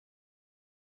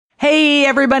Hey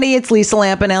everybody, it's Lisa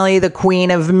Lampanelli, the Queen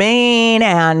of Maine,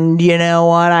 and you know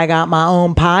what? I got my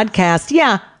own podcast.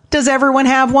 Yeah, does everyone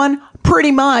have one? Pretty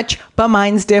much, but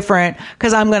mine's different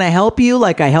because I'm going to help you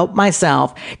like I help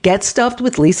myself. Get Stuffed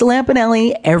with Lisa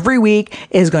Lampanelli every week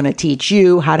is going to teach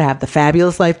you how to have the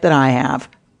fabulous life that I have.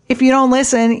 If you don't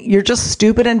listen, you're just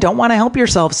stupid and don't want to help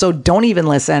yourself, so don't even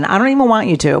listen. I don't even want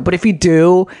you to. But if you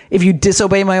do, if you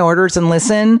disobey my orders and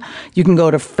listen, you can go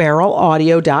to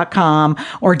feralaudio.com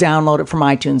or download it from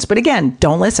iTunes. But again,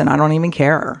 don't listen. I don't even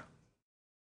care.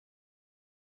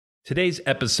 Today's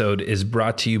episode is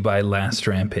brought to you by Last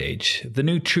Rampage, the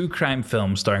new true crime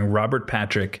film starring Robert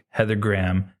Patrick, Heather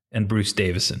Graham, and Bruce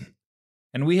Davison.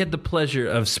 And we had the pleasure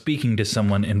of speaking to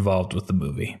someone involved with the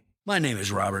movie. My name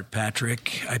is Robert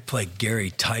Patrick. I play Gary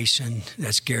Tyson.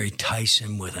 That's Gary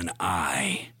Tyson with an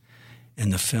I in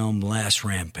the film Last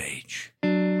Rampage.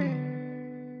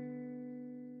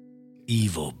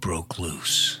 Evil broke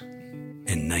loose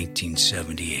in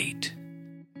 1978.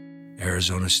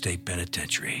 Arizona State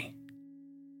Penitentiary.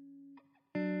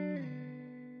 You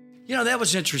know, that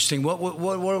was interesting. What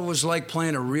it was like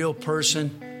playing a real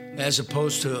person as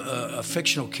opposed to a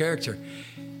fictional character.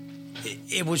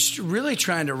 It was really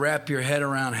trying to wrap your head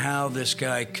around how this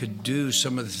guy could do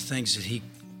some of the things that he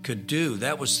could do.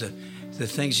 That was the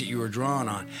things that you were drawing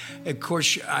on. Of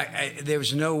course, there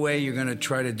was no way you're going to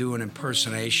try to do an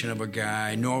impersonation of a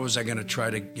guy, nor was I going to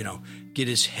try to, get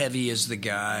as heavy as the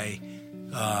guy.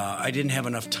 I didn't have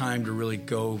enough time to really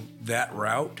go that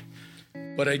route.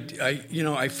 But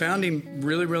I found him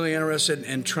really, really interested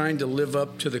in trying to live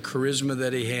up to the charisma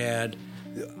that he had.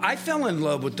 I fell in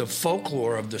love with the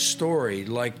folklore of the story,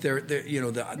 like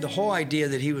the whole idea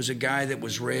that he was a guy that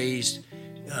was raised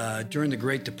during the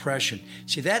Great Depression.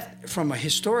 See, that from a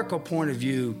historical point of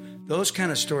view, those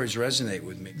kind of stories resonate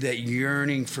with me. That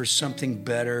yearning for something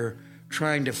better,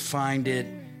 trying to find it,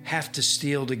 have to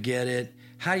steal to get it.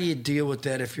 How do you deal with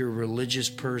that if you're a religious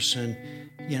person?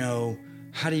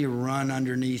 How do you run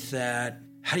underneath that?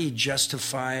 How do you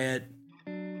justify it?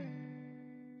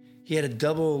 He had a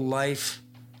double life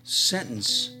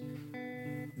sentence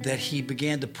that he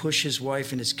began to push his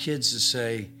wife and his kids to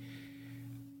say,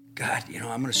 God,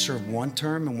 I'm going to serve one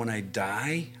term, and when I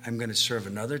die, I'm going to serve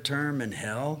another term in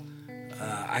hell.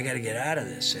 I got to get out of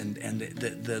this. And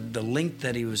the length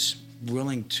that he was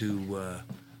willing to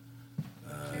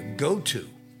go to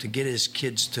get his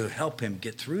kids to help him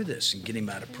get through this and get him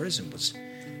out of prison was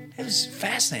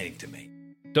fascinating to me.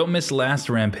 Don't miss Last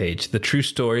Rampage, the true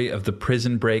story of the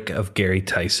prison break of Gary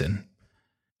Tyson.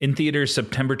 In theaters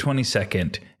September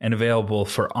 22nd and available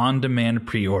for on-demand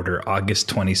pre-order August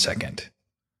 22nd.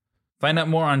 Find out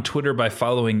more on Twitter by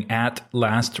following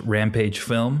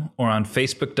 @LastRampageFilm or on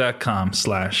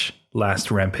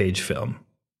Facebook.com/LastRampageFilm.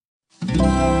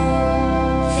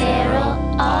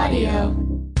 Feral Audio.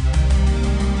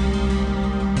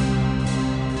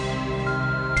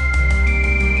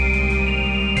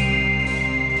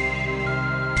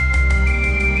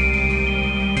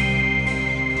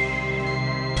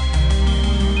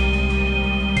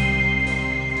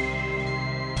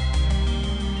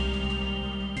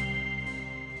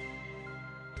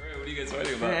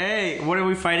 What are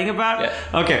we fighting about? Yeah.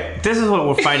 Okay, this is what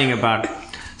we're fighting about.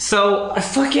 So,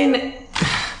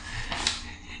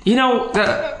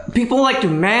 people like to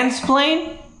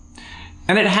mansplain,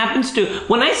 and it happens to...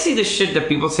 When I see the shit that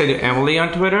people say to Emily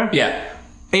on Twitter,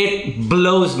 it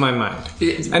blows my mind.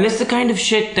 And it's the kind of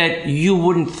shit that you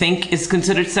wouldn't think is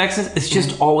considered sexist. It's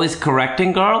just always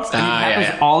correcting girls, and it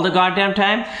happens all the goddamn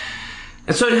time.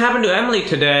 And so it happened to Emily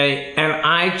today, and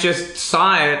I just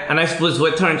saw it, and I was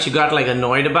with her, and she got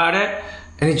annoyed about it,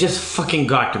 and it just fucking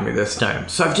got to me this time.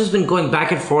 So I've just been going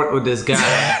back and forth with this guy.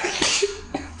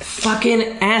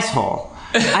 Fucking asshole.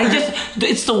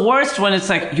 It's the worst when it's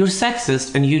like, you're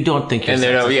sexist, and you don't think you're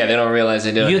sexist. They don't realize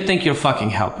they're doing it. You think you're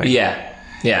fucking helping. Yeah.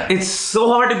 It's so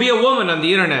hard to be a woman on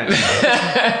the internet.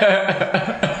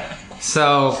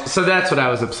 So that's what I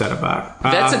was upset about.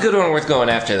 That's a good one worth going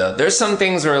after, though. There's some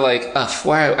things where,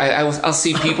 I'll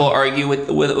see people argue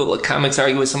with comics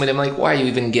argue with somebody. I'm like, why are you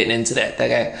even getting into that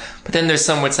guy? But then there's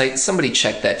some where it's like, somebody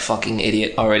checked that fucking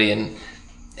idiot already, and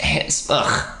that's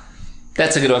a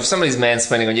good one. If somebody's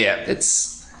mansplaining,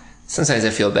 it's sometimes I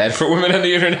feel bad for women on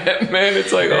the internet, man.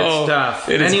 It's like, it's tough.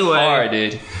 It is hard,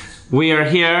 dude. We are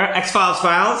here. X-Files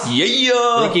Files.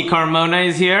 Yeah. Ricky Carmona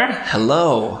is here.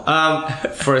 Hello.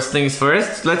 First things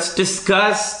first, let's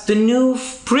discuss the new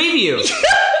preview.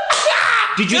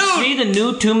 Did you see the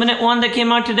new 2-minute one that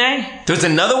came out today? There's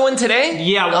another one today?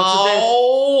 Yeah.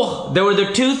 There were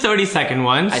the two 30-second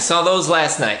ones. I saw those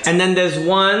last night. And then there's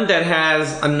one that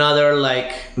has another,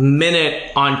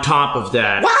 minute on top of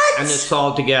that. What? And it's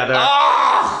all together.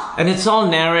 Oh! And it's all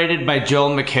narrated by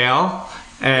Joel McHale.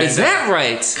 And Is that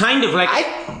right? Kind of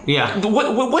yeah.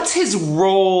 What's his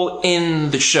role in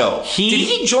the show? Did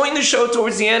he join the show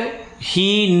towards the end?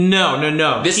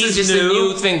 No. This is just a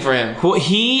new thing for him.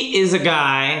 He is a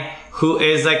guy who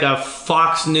is like a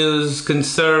Fox News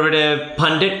conservative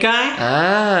pundit guy.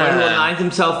 But who aligns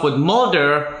himself with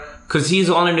Mulder because he's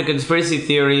all into conspiracy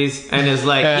theories and is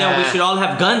like, we should all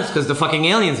have guns because the fucking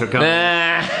aliens are coming.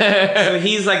 So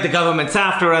he's like, the government's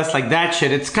after us, like that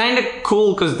shit. It's kind of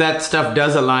cool because that stuff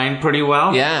does align pretty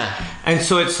well. Yeah. And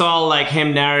so it's all like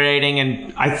him narrating,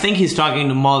 and I think he's talking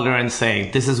to Mulder and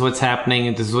saying, this is what's happening,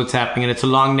 and this is what's happening, and it's a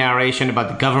long narration about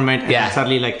the government, and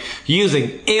suddenly like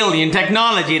using alien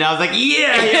technology, and I was like,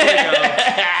 yeah, here we go.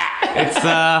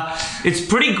 It's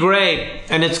pretty great,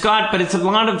 and it's a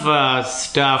lot of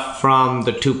stuff from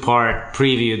the 2-part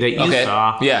preview that you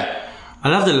saw. Yeah. I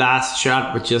love the last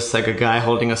shot with just like a guy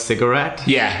holding a cigarette.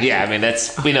 Yeah. I mean,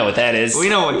 we know what that is. We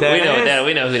know what that is.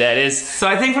 We know who that is. So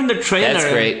I think from the trailer,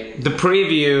 that's great. The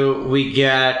preview, we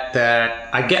get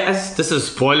that. I guess this is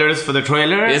spoilers for the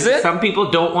trailer. Is it? Some people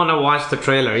don't want to watch the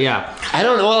trailer. Yeah. I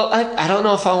don't know. Well, I don't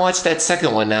know if I'll watch that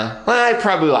second one now. Well, I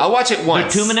probably will. I'll watch it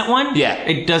once. The 2-minute one? Yeah.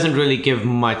 It doesn't really give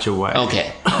much away.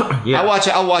 Okay. Yeah.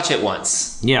 I'll watch it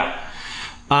once. Yeah.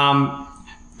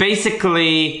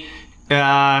 Basically,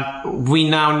 we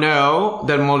now know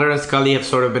that Mulder and Scully have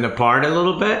sort of been apart a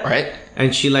little bit. Right.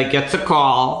 And she gets a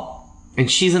call,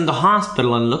 and she's in the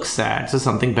hospital and looks sad, so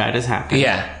something bad has happened.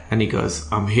 Yeah. And he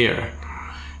goes, I'm here.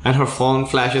 And her phone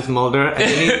flashes Mulder, and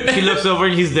then she looks over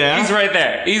and he's there. He's right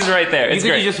there. It's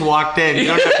great. You just walked in. You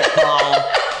don't have to call.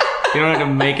 You don't have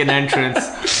to make an entrance.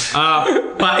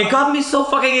 But it got me so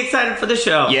fucking excited for the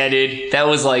show. Yeah, dude. That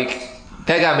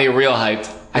got me real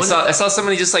hyped. I saw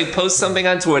somebody just post something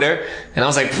on Twitter, and I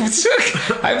was like,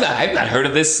 I've not heard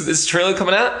of this trailer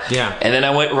coming out. Yeah. And then I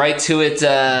went right to it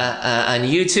on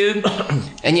YouTube,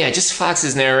 and just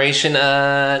Fox's narration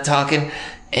talking,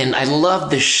 and I love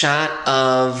the shot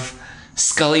of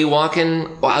Scully walking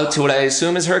out to what I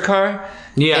assume is her car.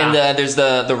 Yeah. And there's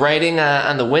the writing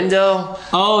on the window.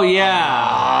 Oh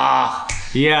yeah.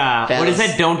 Yeah. What is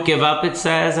it? Don't give up. It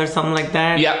says, or something like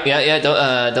that.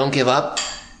 Yeah. Don't give up.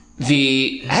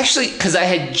 Because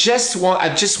I've just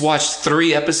watched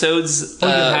 3 episodes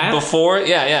before.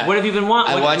 Yeah. What have you been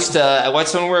watching? I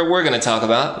watched one we're going to talk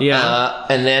about. Yeah.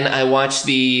 And then I watched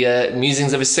the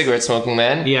Musings of a Cigarette Smoking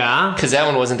Man. Yeah. Because that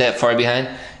one wasn't that far behind.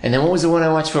 And then what was the one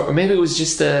I watched for? Or maybe it was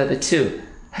just the 2.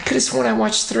 I could have sworn I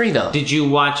watched 3 though. Did you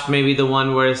watch maybe the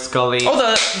one where Scully? Oh,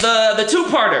 the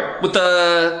 2-parter with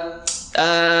the.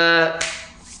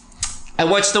 I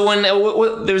watched the one.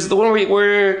 There's the one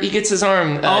where he gets his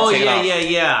arm. Taken off.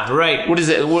 Yeah. Right. What is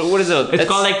it? What is it? It's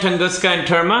called Tunguska and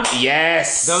Terma.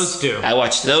 Yes, those 2. I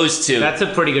watched those 2. That's a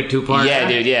pretty good 2-parter. Yeah,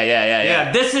 dude.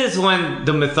 Yeah. This is when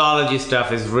the mythology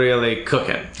stuff is really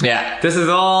cooking. Yeah. This is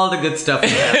all the good stuff.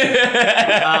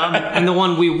 And the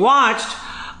one we watched,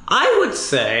 I would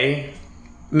say,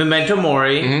 Memento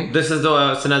Mori. Mm-hmm. This is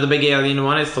it's another big alien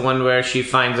one. It's the one where she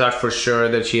finds out for sure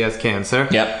that she has cancer.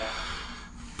 Yep.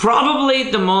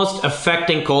 Probably the most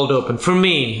affecting cold open for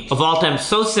me of all time.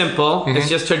 So simple. Mm-hmm. It's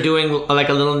just her doing a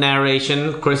little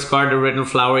narration, Chris Carter written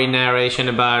flowery narration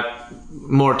about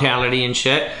mortality and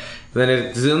shit. Then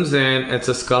it zooms in, it's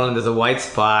a skull and there's a white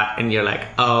spot, and you're like,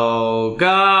 oh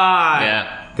god.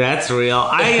 Yeah. That's real.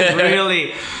 I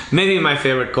really, maybe my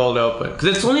favorite cold open. Because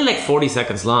it's only 40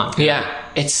 seconds long. Yeah.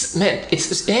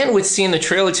 And with seeing the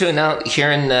trailer too, and now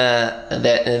hearing that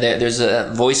there's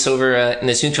a voiceover in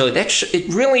this new trailer,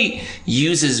 it really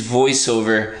uses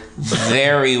voiceover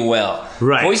very well.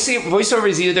 Right. Voiceover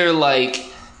is either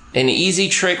an easy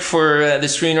trick for the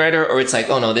screenwriter, or it's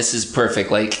oh no, this is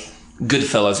perfect,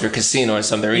 Goodfellas or Casino or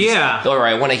something. Yeah. All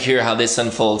right, I want to hear how this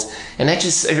unfolds. And that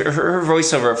just, her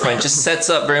voiceover up front just sets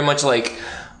up very much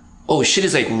oh, shit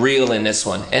is real in this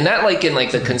one. And not in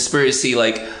the conspiracy,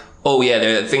 oh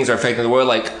yeah, things are affecting the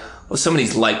world.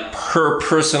 Somebody's her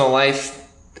personal life,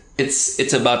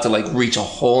 it's about to reach a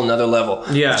whole nother level.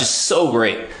 Yeah. Which is so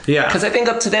great. Yeah. Because I think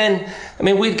up to then,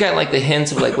 we'd got the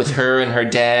hints of with her and her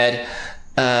dad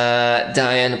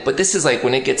dying. But this is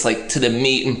when it gets to the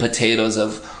meat and potatoes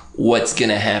of what's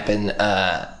gonna happen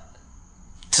to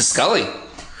Scully,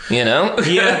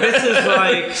 Yeah, this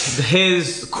is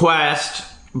his quest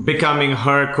becoming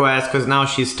her quest, because now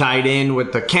she's tied in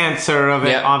with the cancer of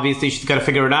it. Yeah. Obviously, she's got to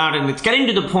figure it out, and it's getting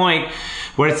to the point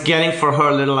where it's getting for her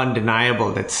a little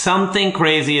undeniable that something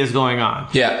crazy is going on.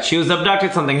 Yeah. She was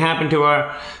abducted, something happened to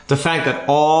her. The fact that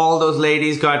all those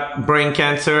ladies got brain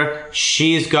cancer,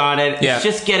 she's got it. Yeah. It's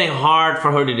just getting hard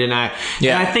for her to deny.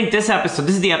 Yeah. And I think this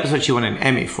is the episode she won an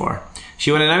Emmy for.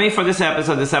 She won an Emmy for this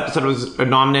episode. This episode was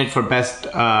nominated for Best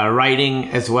Writing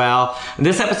as well. And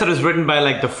this episode was written by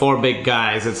like the 4 big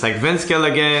guys. It's like Vince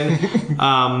Gilligan,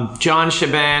 John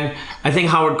Shaban, I think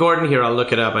Howard Gordon here. I'll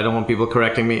look it up. I don't want people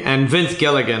correcting me. And Vince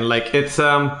Gilligan. Like it's.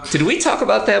 Did we talk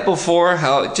about that before?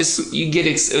 How just you get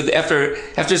after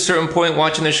a certain point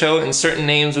watching the show and certain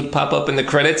names would pop up in the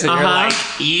credits and you're like,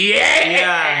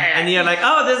 yeah, and you're like,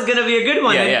 oh, this is gonna be a good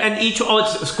one. Yeah, and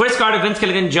it's Chris Carter, Vince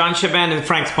Gilligan, John Shaban, and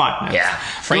Frank Spotnitz. Yeah.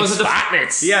 Frank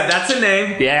Spotnitz. Yeah, that's a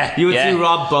name. Yeah. You would see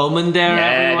Rob Bowman there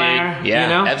everywhere. Dude. Yeah, you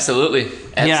know? Absolutely.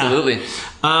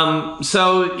 Yeah.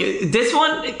 So this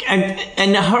one,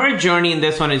 and her journey in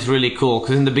this one is really cool,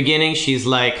 because in the beginning she's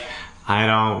like, I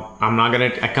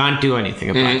can't do anything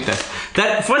about this.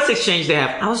 That first exchange they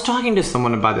have, I was talking to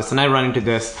someone about this, and I run into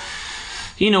this,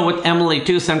 with Emily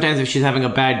too. Sometimes if she's having a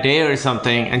bad day or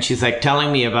something, and she's like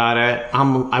telling me about it,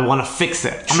 I want to fix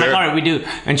it. I'm like, all right, we do.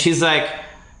 And she's like,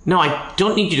 no, I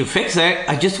don't need you to fix it.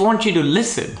 I just want you to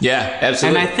listen. Yeah,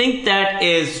 absolutely. And I think that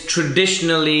is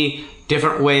traditionally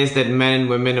different ways that men and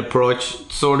women approach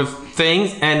sort of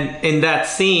things. And in that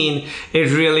scene, it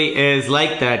really is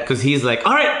like that, because he's like,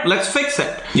 all right, let's fix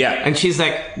it. Yeah. And she's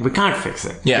like, we can't fix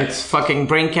it. Yeah. It's fucking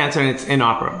brain cancer and it's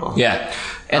inoperable. Yeah.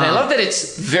 And I love that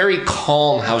it's very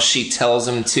calm how she tells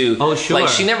him to. Oh, sure. Like,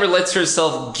 she never lets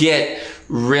herself get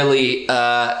really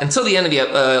until the end of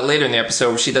the later in the episode,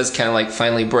 where she does kind of like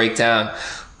finally break down.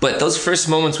 But those first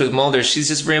moments with Mulder, she's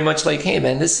just very much like, hey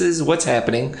man, this is what's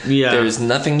happening. Yeah. There's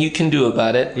nothing you can do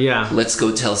about it. Yeah. Let's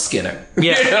go tell Skinner.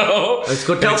 Yeah. Let's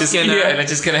go tell Skinner. Yeah, and it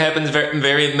just kind of happens very,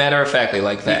 very matter-of-factly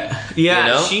like that.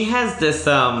 Yeah, she has this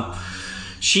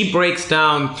she breaks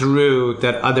down through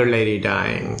that other lady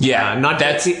dying. Yeah, not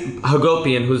that's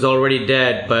Hagopian, who's already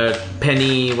dead, but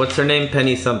Penny, what's her name?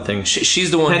 Penny something. She's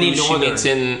the one who she meets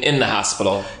in the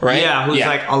hospital, right? Yeah, who's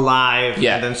like alive,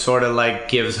 yeah, and then sort of like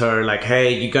gives her like,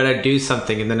 hey, you gotta do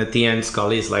something, and then at the end,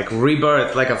 Scully's like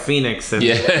rebirth like a phoenix. And,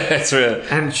 yeah, that's right.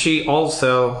 And she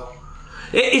also.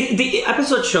 The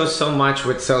episode shows so much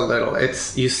with so little.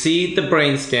 It's, you see the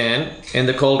brain scan in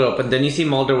the cold open, then you see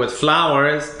Mulder with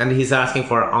flowers, and he's asking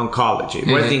for oncology.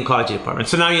 Where's the oncology department?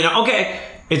 So now you know, okay,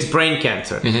 it's brain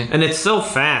cancer. And it's so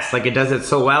fast, like it does it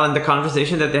so well. And the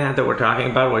conversation that they have that we're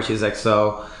talking about, where she's like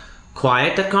so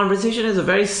quiet, that conversation is a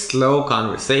very slow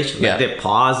conversation. Like they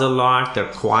pause a lot,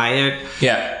 they're quiet.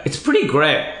 Yeah. It's pretty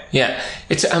great. Yeah.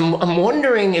 I'm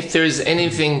wondering if there's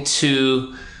anything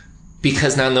to...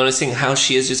 Because now noticing how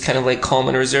she is just kind of like calm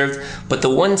and reserved. But the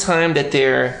one time that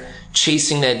they're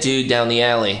chasing that dude down the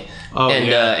alley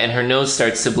and her nose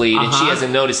starts to bleed and she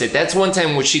hasn't noticed it. That's one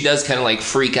time where she does kind of like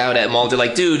freak out at Mulder.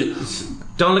 Like, dude,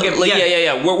 don't look at me.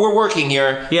 Yeah. We're working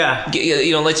here. Yeah.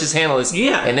 Let's just handle this.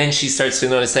 Yeah. And then she starts to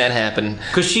notice that happen.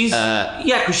 Because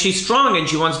she's strong and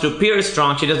she wants to appear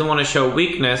strong. She doesn't want to show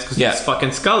weakness because it's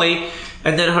fucking Scully.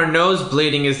 And then her nose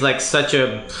bleeding is like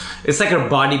it's like her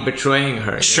body betraying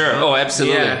her. Sure. Oh,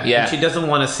 absolutely. Yeah. And she doesn't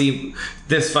want to see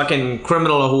this fucking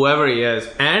criminal or whoever he is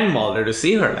and Mulder to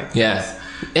see her like this.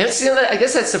 And I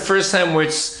guess that's the first time where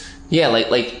it's,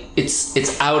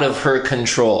 it's out of her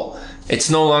control.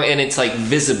 It's no longer, and it's like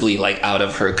visibly like out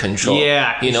of her control.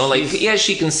 Yeah.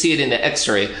 She can see it in the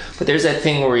x-ray, but there's that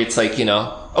thing where it's like,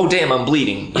 oh damn, I'm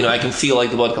bleeding. I can feel like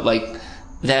the blood come, like,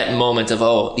 that moment of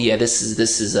this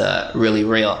is really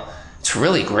real. It's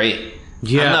really great.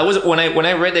 Yeah. When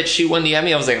I read that she won the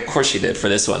Emmy, I was like, of course she did for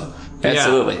this one.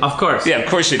 Absolutely. Yeah, of course. Yeah, of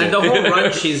course she did. And the whole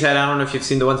run she's had, I don't know if you've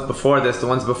seen the ones before this. The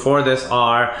ones before this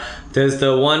are, there's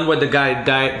the one with the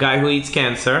guy who eats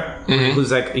cancer,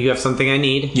 who's like, you have something I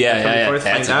need. Yeah.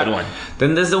 That's a good one.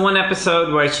 Then there's the one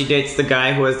episode where she dates the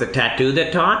guy who has the tattoo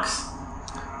that talks.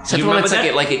 So the one that's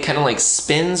it kind of like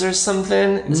spins or something?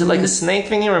 Is it like a snake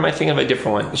thingy, or am I thinking of a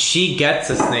different one? She gets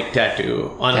a snake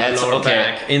tattoo on her lower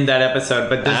back in that episode,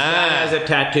 but this guy has a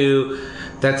tattoo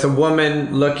that's a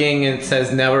woman looking and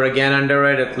says "never again" under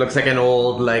it. It looks like an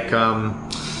old like an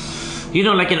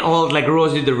old like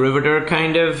Rosie the Riveter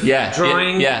kind of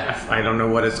drawing. Yeah. I don't know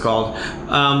what it's called.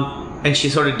 and she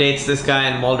sort of dates this guy,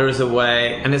 and Mulder's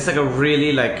away, and it's like a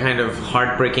really like kind of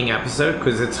heartbreaking episode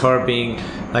because it's her being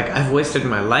like, I've wasted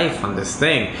my life on this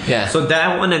thing. Yeah. So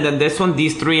that one, and then this one,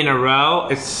 these three in a row,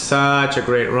 it's such a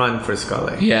great run for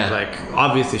Scully. Yeah. Like,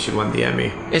 obviously she won the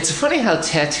Emmy. It's funny how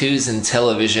tattoos in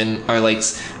television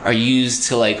are used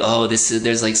to like, oh,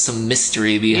 there's like some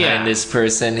mystery behind this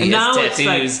person. He has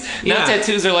tattoos. Now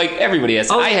tattoos are like, everybody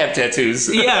has. I have tattoos.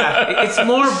 Yeah, it's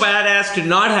more badass to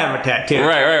not have a tattoo.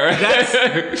 Right.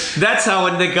 That's how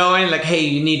when they go in, like, hey,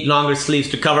 you need longer sleeves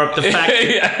to cover up the fact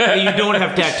that you don't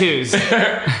have tattoos.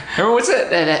 Remember what's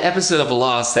that episode of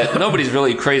Lost that nobody's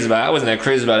really crazy about? I wasn't that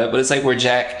crazy about it, but it's like where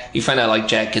you find out like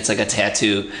Jack gets like a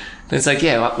tattoo. And it's like,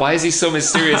 yeah, why is he so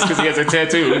mysterious? Because he has a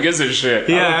tattoo. Who gives a shit?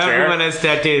 Yeah, everyone has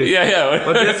tattoos. Yeah.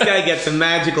 But this guy gets a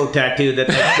magical tattoo that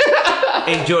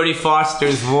in Jodie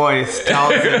Foster's voice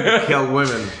tells him to kill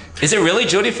women. Is it really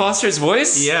Jodie Foster's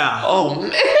voice? Yeah. Oh,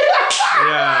 man.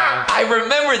 Yeah. I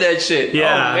remember that shit.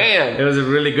 Yeah. Oh, man. It was a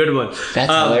really good one.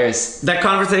 That's hilarious. That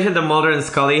conversation that Mulder and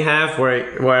Scully have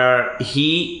where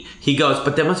he goes,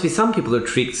 but there must be some people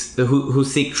who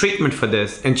seek treatment for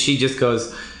this. And she just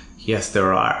goes, yes,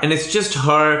 there are. And it's just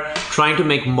her trying to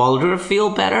make Mulder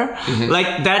feel better. Mm-hmm.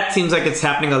 Like, that seems like it's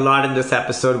happening a lot in this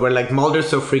episode where, like, Mulder's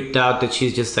so freaked out that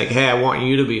she's just like, hey, I want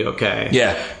you to be okay.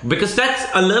 Yeah. Because that's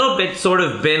a little bit sort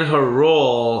of been her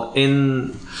role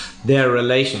in their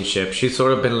relationship. She's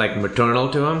sort of been, like, maternal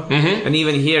to him. Mm-hmm. And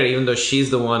even here, even though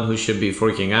she's the one who should be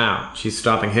freaking out, she's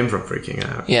stopping him from freaking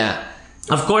out. Yeah.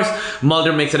 Of course,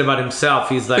 Mulder makes it about himself.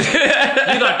 He's like, you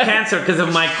got cancer because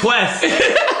of my quest.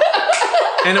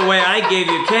 In a way, I gave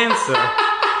you cancer.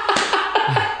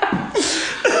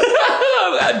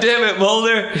 God damn it,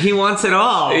 Mulder. He wants it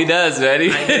all. He does, man.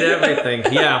 I did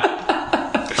everything, yeah.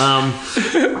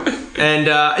 And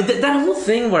that whole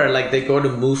thing where, like, they go to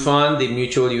MUFON, the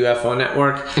Mutual UFO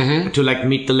Network, to, like,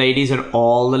 meet the ladies, and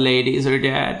all the ladies are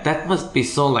dead. That must be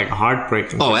so, like,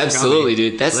 heartbreaking. Oh, absolutely,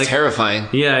 dude. That's like, terrifying.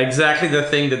 Yeah, exactly the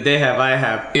thing that they have, I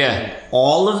have. Yeah. And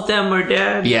all of them are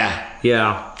dead? Yeah.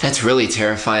 Yeah. That's really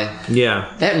terrifying.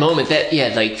 Yeah. That moment,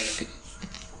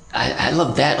 I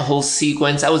love that whole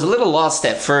sequence. I was a little lost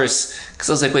at first because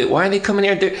I was like, wait, why are they coming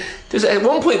here? There's at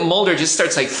one point Mulder just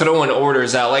starts like throwing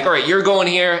orders out, like, all right, you're going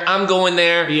here, I'm going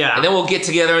there, and then we'll get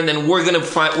together, and then we're gonna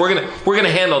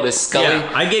handle this, Scully.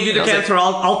 Yeah, I gave you the cancer,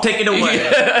 I'll take it away.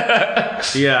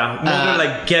 Yeah, Mulder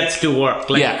like gets to work,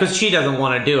 like, because she doesn't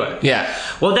want to do it. Yeah.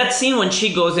 Well, that scene when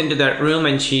she goes into that room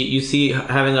and you see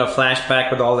having a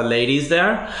flashback with all the ladies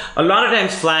there. A lot of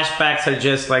times flashbacks are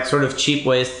just like sort of cheap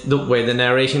ways, the way the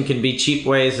narration can be cheap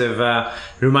ways of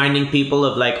reminding people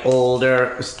of like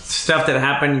older stuff that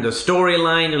happened in the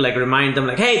storyline to like remind them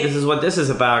like, hey, this is what this is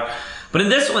about. But in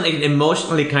this one, it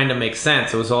emotionally kind of makes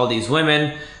sense. It was all these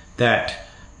women that,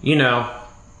 you know,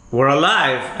 were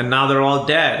alive and now they're all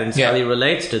dead, and Scully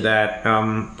relates to that.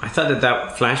 I thought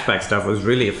that flashback stuff was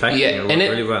really effective. It worked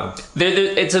really well.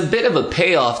 It's a bit of a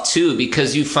payoff too,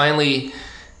 because you finally,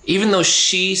 even though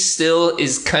she still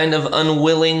is kind of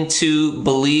unwilling to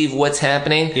believe what's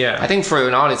happening, I think for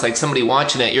an audience, like somebody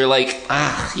watching it, you're like,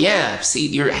 see,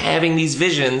 you're having these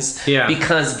visions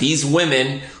because these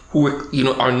women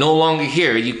who are no longer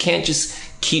here. You can't just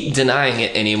keep denying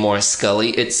it anymore,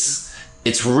 Scully. It's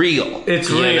real.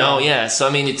 It's real. You know? Yeah. So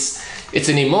I mean, it's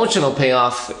an emotional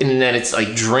payoff in that it's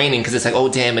like draining because it's like, oh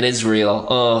damn, it is real.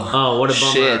 Oh, what a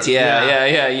bummer. Shit.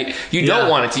 Yeah. You don't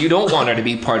want it to. You don't want her to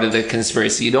be part of the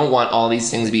conspiracy. You don't want all these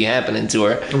things to be happening to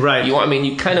her. Right.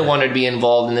 You kind of want her to be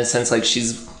involved in the sense like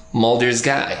she's Mulder's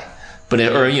guy,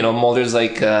 or Mulder's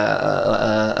like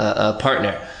a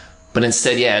partner. But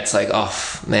instead, it's like,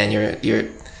 oh man,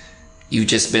 you've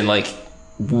just been like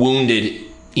wounded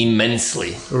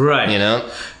immensely, right? You know.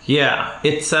 Yeah,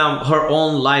 it's her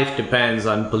own life depends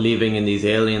on believing in these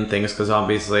alien things, because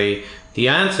obviously the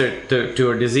answer to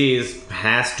her disease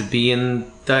has to be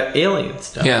in the alien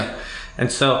stuff. Yeah.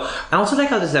 And so I also like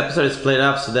how this episode is split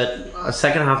up so that a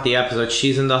second half of the episode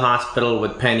she's in the hospital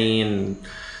with Penny and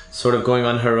sort of going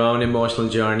on her own emotional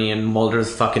journey, and Mulder's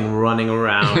fucking running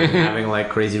around and having like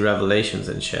crazy revelations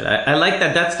and shit. I like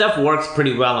that stuff works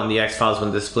pretty well on the X-Files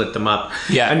when they split them up.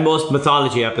 Yeah. And most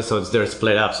mythology episodes, they're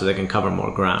split up so they can cover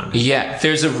more ground. Yeah,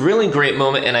 there's a really great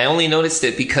moment, and I only noticed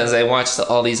it because I watched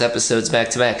all these episodes back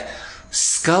to back.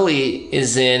 Scully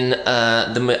is in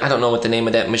I don't know what the name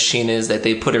of that machine is that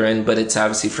they put her in, but it's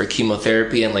obviously for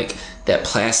chemotherapy, and like that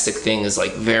plastic thing is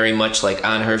like very much like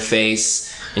on her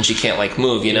face. and she can't like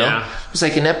move, you know? Yeah. It was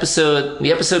like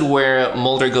the episode where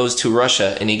Mulder goes to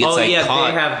Russia and he gets caught. They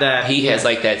have that. He has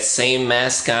like that same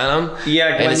mask on him.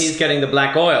 Yeah, when he's getting the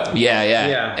black oil.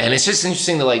 Yeah. And it's just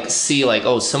interesting to like see like,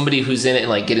 oh, somebody who's in it and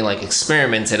like getting like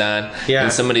experimented on,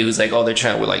 and somebody who's like, oh, we're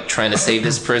trying to save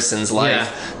this person's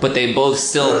life, but they both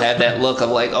still have that look of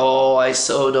like, oh, I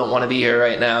so don't want to be here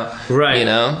right now, right? You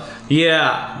know?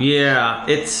 Yeah.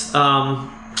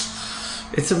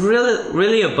 It's a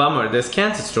really a bummer. This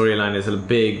cancer storyline is a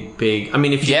big. I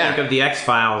mean, if you think of the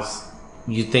X-Files,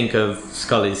 you think of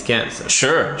Scully's cancer.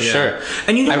 Sure.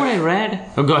 And you know what I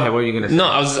read? Oh, go ahead. What are you going to say? No,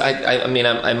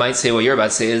 I might say what you're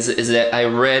about to say is that I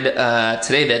read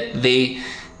today that they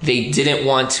didn't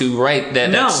want to write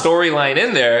that storyline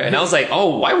in there, and I was like,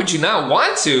 oh, why would you not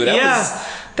want to?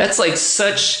 That's like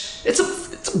it's a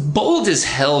bold as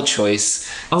hell choice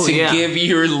to give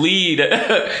your lead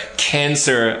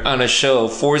cancer on a show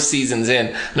 4 seasons in,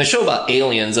 and a show about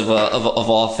aliens of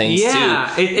all things too.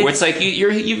 Where it's like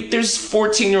there's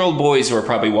 14-year-old boys who are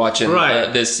probably watching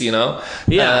this, you know,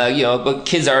 but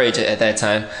kids our age at that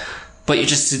time. But you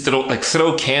just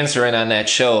throw cancer in on that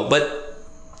show, but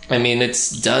I mean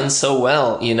it's done so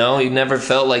well, you know. You never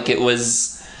felt like it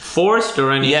was forced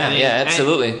or anything. Yeah,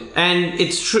 absolutely. And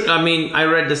it's true. I mean, I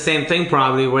read the same thing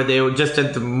probably where they were just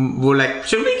were like,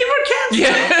 should we give her cancer?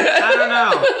 Yeah. I don't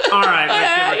know. All right,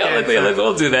 let's give her cancer.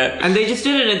 We'll do that. And they just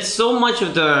did it. And so much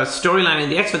of the storyline in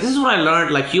the X-Files. This is what I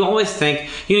learned. Like, you always think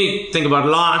about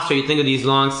Lost, or you think of these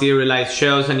long serialized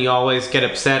shows, and you always get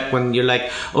upset when you're like,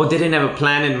 oh, they didn't have a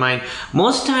plan in mind.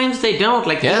 Most times they don't.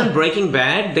 Like, even Breaking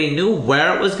Bad, they knew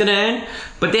where it was going to end,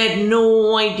 but they had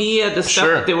no idea the stuff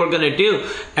that they were going to do.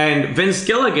 And Vince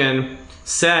Gilligan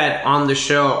said on the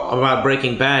show about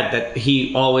Breaking Bad that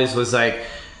he always was like,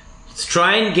 let's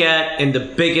try and get in the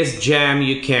biggest jam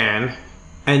you can,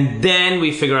 and then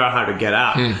we figure out how to get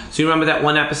out. So you remember that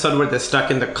one episode where they're stuck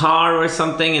in the car or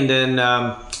something, and then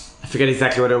I forget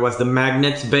exactly what it was, the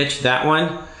magnets bitch, that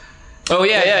one? Oh,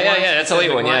 yeah, that's a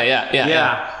late one.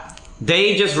 Yeah.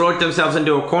 They just wrote themselves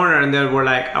into a corner, and they were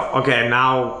like, oh, okay,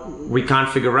 now we can't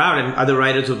figure out. And other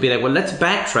writers would be like, well, let's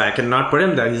backtrack and not put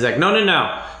him there. He's like, no.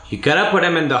 You gotta put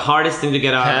him in the hardest thing to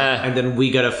get out, and then we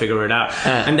gotta figure it out.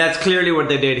 And that's clearly what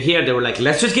they did here. They were like,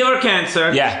 let's just give her cancer,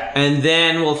 and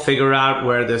then we'll figure out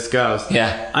where this goes.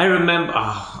 Yeah. I remember,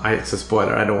 it's a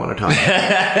spoiler. I don't want to talk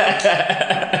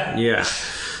about it.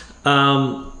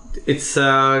 It's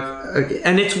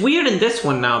and it's weird in this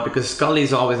one now because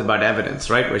Scully's always about evidence,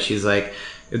 right? Where she's like,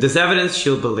 if there's evidence,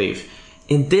 she'll believe.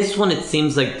 In this one, it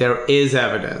seems like there is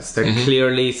evidence that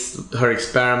clearly her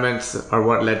experiments are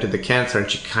what led to the cancer,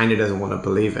 and she kind of doesn't want to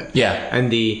believe it. Yeah.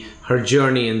 And her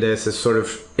journey in this is sort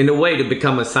of, in a way, to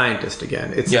become a scientist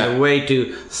again. It's in a way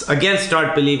to, again,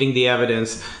 start believing the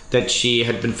evidence that she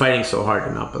had been fighting so hard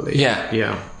to not believe.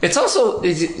 Yeah. It's also,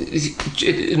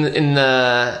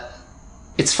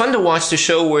 it's fun to watch the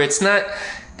show where it's not,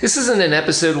 this isn't an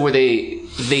episode where they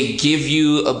give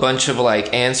you a bunch of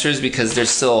like answers because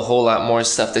there's still a whole lot more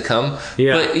stuff to come.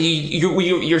 Yeah. But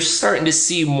you're starting to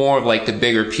see more of like the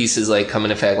bigger pieces like come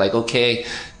into effect. Like, okay,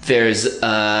 there's,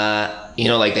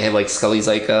 like they have like Scully's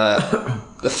like,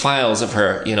 the files of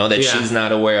her, that she's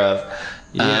not aware of.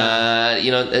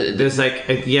 There's like,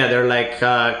 they're like,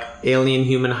 alien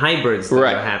human hybrids that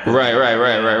are happening.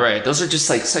 Right. Those are just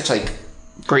like such like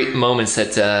great moments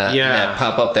that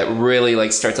pop up that really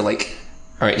like start to like,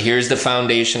 all right, here's the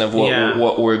foundation of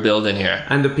what we're building here.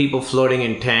 And the people floating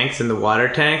in tanks, in the water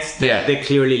tanks, they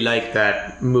clearly like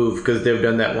that move because they've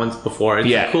done that onst before.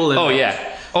 It's cool.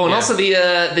 And also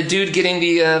the dude getting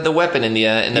the weapon in the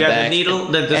back. The needle,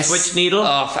 the switch needle.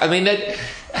 I mean,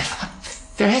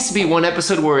 there has to be one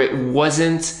episode where it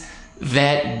wasn't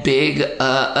that big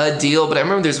a deal, but I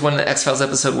remember there's one X-Files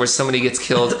episode where somebody gets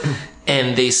killed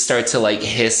and they start to like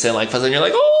hiss and like fuzz, and you're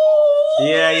like, oh.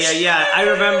 Yeah. I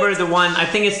remember the one. I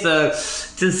think it's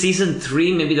in season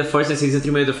 3, maybe the first in season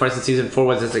 3, maybe the first in season 4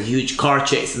 was just a huge car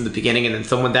chase in the beginning, and then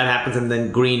that happens, and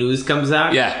then green ooze comes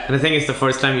out. Yeah. And I think it's the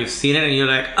first time you've seen it, and you're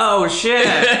like, oh shit.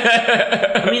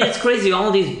 I mean, it's crazy.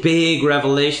 All these big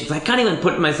revelations. I can't even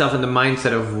put myself in the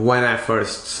mindset of when I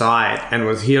first saw it and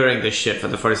was hearing this shit for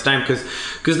the first time,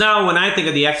 because now when I think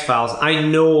of the X-Files, I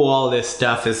know all this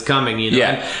stuff is coming,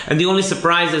 Yeah. And the only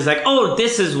surprise is like, oh,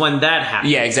 this is when that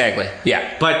happened. Yeah, exactly.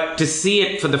 Yeah. But to see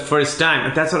it for the first time,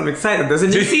 and that's what I'm excited. There's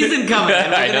a new season coming, and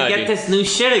we're going to get this new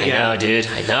shit again. I know, dude.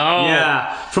 I know.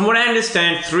 Yeah. From what I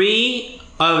understand, 3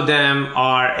 of them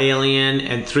are alien,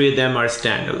 and 3 of them are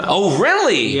standalone. Oh,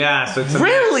 really? Yeah. So it's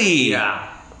really? Yeah.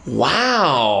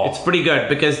 Wow. It's pretty good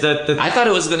because the I thought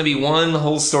it was going to be one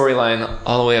whole storyline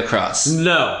all the way across.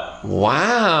 No.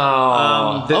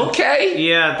 Wow. Okay.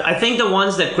 Yeah, I think the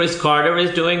ones that Chris Carter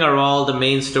is doing are all the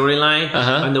main storyline,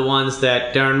 and the ones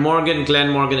that Darren Morgan, Glenn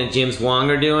Morgan, and James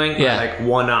Wong are doing are like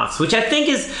one-offs, which I think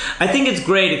it's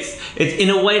great. It's in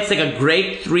a way it's like a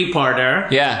great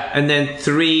 3-parter. Yeah, and then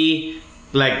 3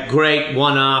 like great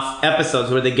one-off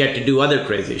episodes where they get to do other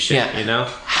crazy shit. Yeah. You know,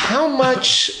 how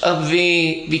much of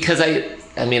because I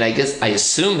mean I guess I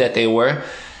assume that they were.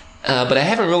 But I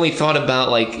haven't really thought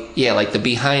about like the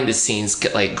behind the scenes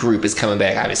like group is coming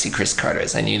back. Obviously Chris Carter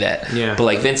is, I knew that. Yeah. But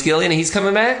like Vince Gilligan, he's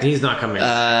coming back? He's not coming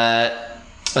back.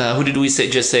 Who did we say?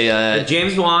 Just say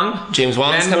James Wong. James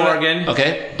Wong's Glenn coming Morgan. back?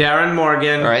 Okay. Darren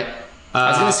Morgan. All right. I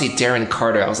was gonna say Darren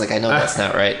Carter. I was like, I know that's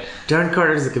not right. Darren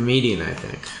Carter is a comedian, I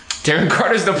think. Darren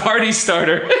Carter's the party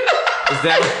starter. Is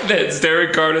that's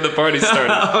Darren Carter, the party starter.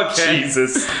 Okay.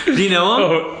 Jesus. Do you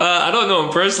know him? I don't know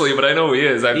him personally, but I know who he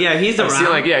is. He's around. He's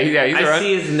around. I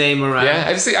see his name around. Yeah,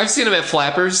 I've seen him at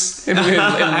Flappers in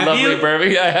lovely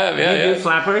Birmingham. Yeah, I have. Yeah, you do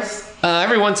Flappers?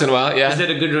 Every once in a while. Yeah. Is it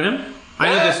a good room? I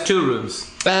know there's 2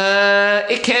 rooms.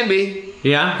 It can be.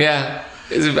 Yeah. Yeah.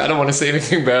 I don't want to say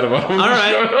anything bad about him. All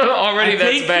right. Already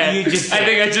that's bad. I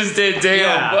think I just did. Damn.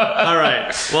 Yeah. All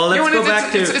right. Well, let's go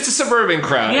back to... It's a suburban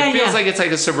crowd. Yeah, it feels like it's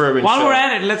like a suburban While show. we're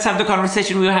at it, let's have the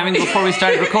conversation we were having before we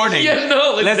started recording.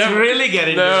 Let's really get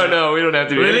into it. No, we don't have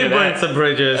to do really burn some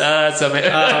bridges. There's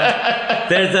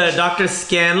a Dr.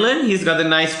 Scanlon. He's got the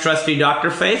nice, trusty doctor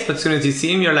face, but as soon as you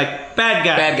see him, you're like, bad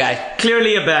guy. Bad guy.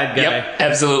 Clearly a bad guy. Yep,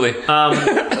 absolutely.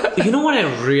 You know what I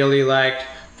really liked?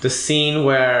 The scene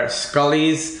where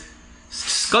Scully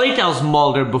tells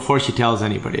Mulder before she tells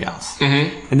anybody else.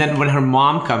 Mm-hmm. And then when her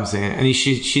mom comes in and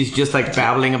she's just like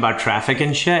babbling about traffic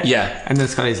and shit. Yeah. And then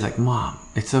Scully's like, Mom,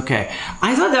 it's okay.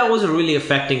 I thought that was a really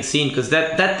affecting scene because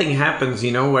that thing happens,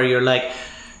 you know, where you're like,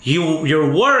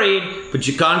 you're worried, but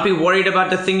you can't be worried about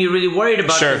the thing you're really worried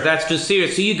about because that's too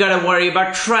serious. So you gotta worry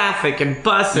about traffic and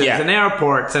buses and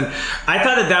airports. And I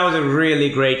thought that was a really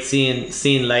great scene,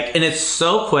 like, and it's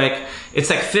so quick. It's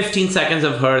like 15 seconds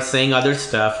of her saying other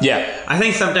stuff. Yeah. I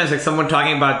think sometimes like someone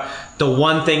talking about the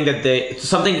one thing that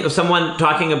someone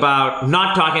talking about,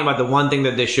 not talking about the one thing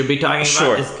that they should be talking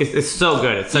about. It's so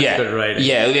good. It's such good writing.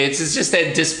 Yeah, it's just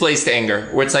that displaced anger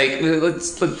where it's like,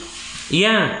 let's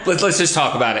just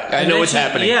talk about it. I know what's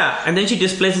happening. Yeah, and then she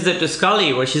displaces it to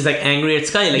Scully, where she's like angry at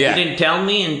Scully, like you didn't tell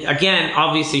me. And again,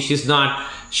 obviously, she's not.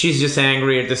 She's just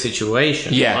angry at the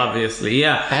situation. Yeah, obviously.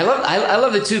 Yeah, I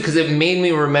love it too because it made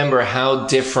me remember how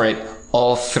different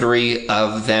all 3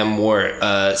 of them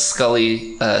were.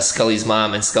 Scully's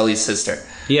mom and Scully's sister.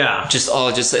 Yeah, just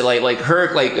like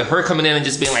her coming in and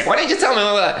just being like, why didn't you tell me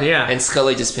all that? Yeah, and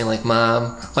Scully just being like,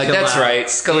 Mom, like that's right,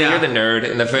 Scully, you're the nerd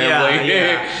in the family.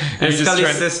 Yeah. And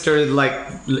Scully's sister is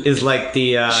like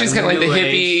the she's kind of like the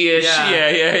hippie-ish.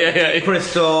 Yeah.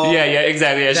 Crystal. Yeah,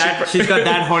 exactly. Yeah, she's got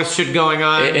that horse shit going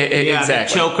on.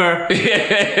 Exactly. The choker.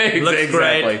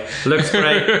 Looks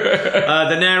great.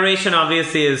 The narration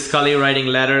obviously is Scully writing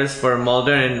letters for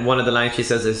Mulder, and one of the lines she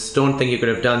says is, "Don't think you could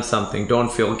have done something.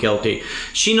 Don't feel guilty."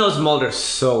 She knows Mulder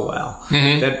so well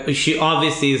that she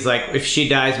obviously is like, if she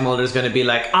dies, Mulder's going to be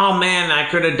like, oh man, I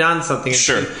could have done something.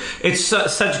 It's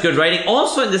such good writing.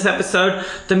 Also in this episode,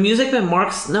 the music by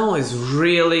Mark Snow is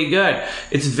really good.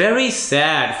 It's very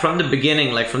sad from the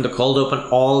beginning, like from the cold open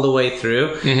all the way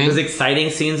through. There's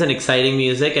exciting scenes and exciting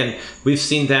music, and we've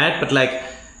seen that, but like,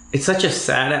 it's such a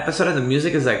sad episode, and the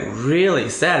music is like really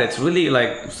sad. It's really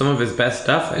like some of his best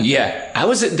stuff.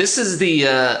 This is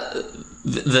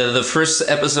the first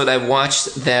episode I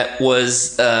watched that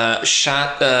was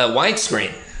shot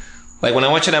widescreen. Like when I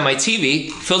watch it on my TV,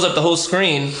 it fills up the whole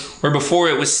screen. Where before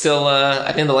it was still,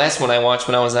 I think the last one I watched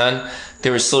when I was on, they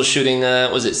were still shooting,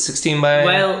 was it 16 by?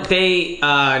 Well,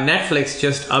 Netflix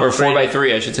just upgraded. Or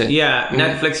 4:3, I should say. Yeah,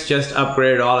 Netflix just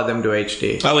upgraded all of them to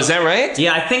HD. Oh, is that right?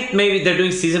 Yeah, I think maybe they're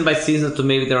doing season by season, so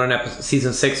maybe they're on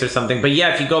season 6 or something. But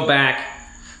yeah, if you go back,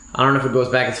 I don't know if it goes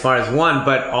back as far as 1,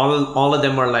 but all of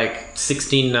them are like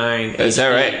 16:9. Is that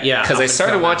right? Yeah. Because I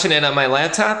started watching it on my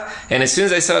laptop, and as soon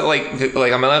as I saw it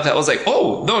like on my laptop, I was like,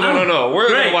 oh, no. We're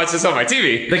going to watch this on my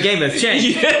TV. The game has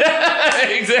changed. Yeah,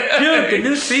 exactly. Dude, the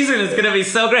new season is going to be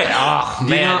so great. Oh,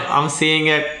 man. You know, I'm seeing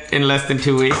it in less than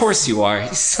 2 weeks. Of course you are.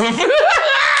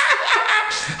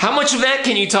 How much of that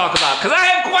can you talk about? Because I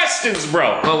have questions,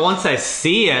 bro. But once I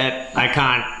see it, I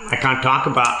can't talk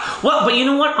about. Well, but you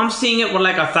know what? I'm seeing it with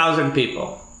like 1,000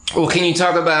 people. Well, can you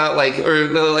talk about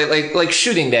like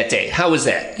shooting that day? How was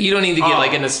that? You don't need to get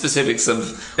like into specifics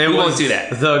of. We won't do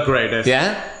that. The greatest.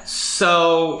 Yeah.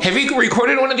 So have you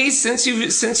recorded one of these since you've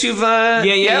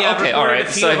Yeah. Okay, all right.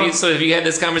 So have you had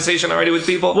this conversation already with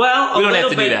people? Well, we a don't have little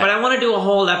to bit, do that. but I want to do a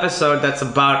whole episode that's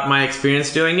about my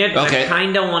experience doing it. But Okay. I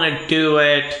kind of want to do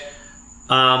it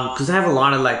because I have a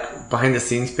lot of like behind the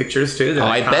scenes pictures too. That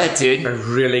I bet, dude. I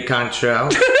really can't show.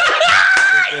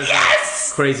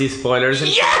 Yes! Crazy spoilers.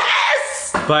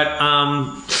 Yes! But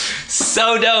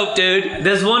So dope, dude.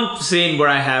 there's one scene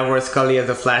where Scully has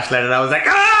a flashlight, and I was like,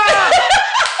 ah!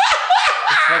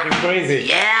 It's fucking crazy.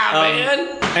 Yeah,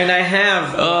 man. And I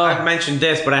have, I've mentioned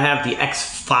this, but I have the X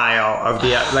file of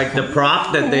the like the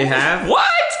prop that they have. What?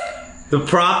 The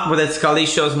prop where that Scully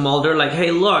shows Mulder, like,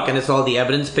 hey, look, and it's all the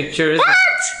evidence pictures. What?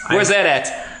 Where's that at?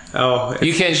 Oh,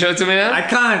 You can't show it to me now? I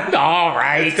can't. All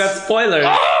right. It's got spoilers.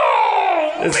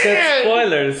 Oh, It's man. got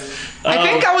spoilers. I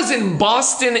think I was in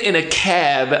Boston in a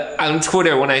cab on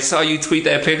Twitter when I saw you tweet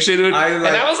that picture, dude. And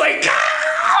I was like,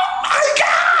 my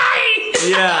guy!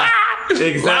 Yeah,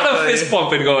 exactly. A lot of fist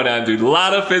pumping going on, dude. A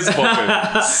lot of fist pumping.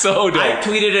 So dope. I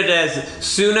tweeted it as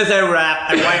soon as I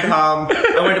wrapped. I went home.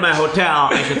 I went to my hotel.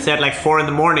 I should say at like 4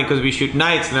 a.m. because we shoot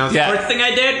nights. And that was the first thing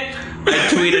I did. I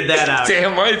tweeted that out.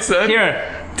 Damn right, son.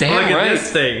 Here. Damn Look right. at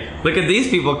this thing. Look at these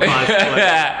people cosplay.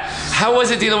 How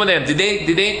was it dealing with them? Did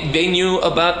they knew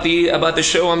about the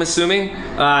show? I'm assuming.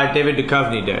 David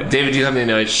Duchovny did. David Duchovny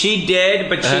knew it. She did,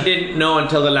 but she didn't know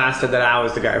until the last that I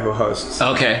was the guy who hosts.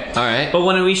 Okay, all right. But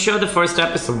when we showed the first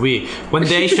episode, when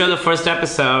they show the first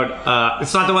episode,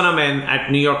 it's not the one I'm in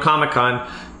at New York Comic Con.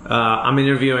 I'm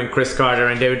interviewing Chris Carter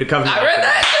and David Duchovny. I read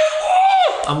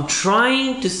that. I'm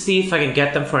trying to see if I can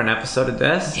get them for an episode of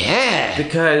this. Yeah.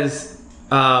 Because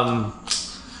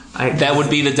That would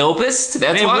be the dopest.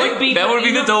 That's why. That would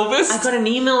be the dopest. I got an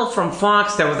email from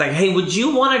Fox that was like, "Hey, would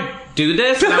you want to do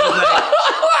this?" And I was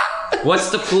like, "What's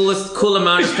the cool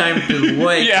amount of time to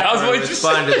wait?" Yeah, I was to waiting to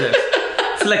respond to this.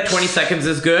 It's like 20 seconds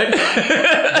is good.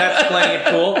 That's playing it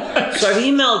cool. So I've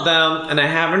emailed them and I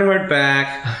haven't heard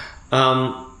back.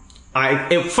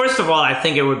 First of all, I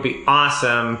think it would be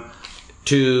awesome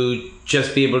to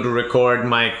just be able to record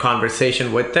my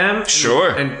conversation with them. Sure.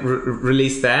 And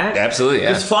release that. Absolutely, yeah.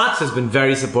 Because Fox has been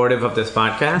very supportive of this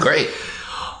podcast. Great.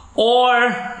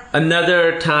 Or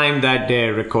another time that day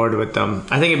record with them.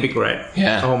 I think it'd be great.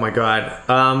 Yeah. Oh my God.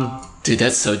 Dude,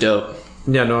 that's so dope.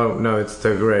 Yeah, no, it's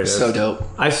the greatest. So dope.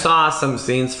 I saw some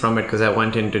scenes from it because I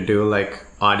went in to do like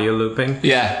audio looping.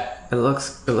 Yeah. It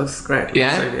looks great.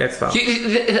 Yeah. It's fun.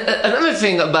 Another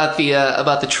thing about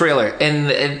the trailer,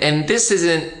 and this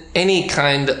isn't any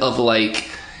kind of like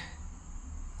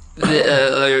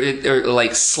or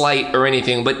like slight or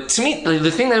anything, but to me, like,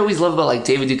 the thing that I always love about like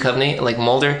David Duchovny, like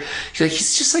Mulder,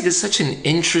 he's just like such an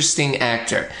interesting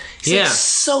actor. He's like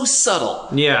so subtle.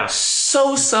 Yeah.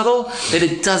 So subtle that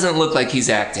it doesn't look like he's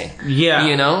acting. Yeah.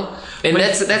 You know? And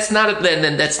that's not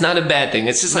a bad thing.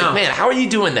 It's just like, man, how are you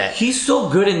doing that? He's so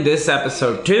good in this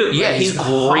episode too. Yeah, he's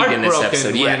great in this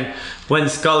episode. Yeah. When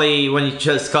Scully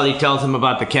tells him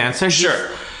about the cancer. Sure.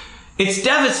 It's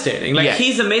devastating. Like,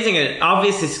 he's amazing at it.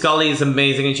 Obviously, Scully is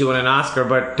amazing and she won an Oscar,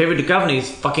 but David Duchovny is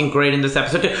fucking great in this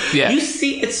episode too. Yeah. You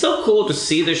see, it's so cool to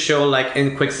see the show like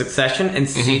in quick succession and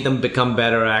see them become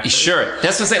better actors. Sure.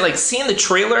 That's what I'm saying. Like, seeing the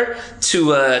trailer to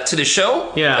the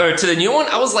show, or to the new one,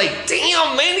 I was like,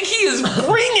 damn, man, he is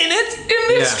bringing it in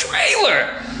this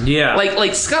trailer. Yeah.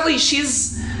 Like Scully,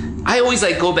 I always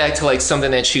like go back to like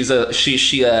something that she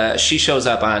shows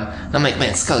up on. I'm like,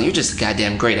 man, Scully, you're just a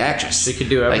goddamn great actress. She could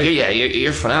do everything. Like,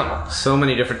 you're phenomenal. So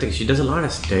many different things. She does a lot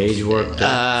of stage work. She's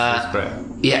great.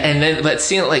 Yeah, and then but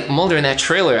seeing like Mulder in that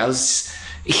trailer,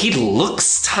 he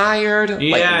looks tired,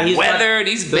 like weathered.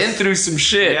 He's been through some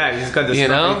shit. Yeah, he's got this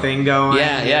funny thing going.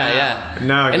 Yeah.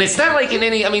 No, and it's not like in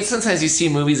any. I mean, sometimes you see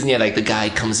movies and like the guy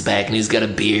comes back and he's got a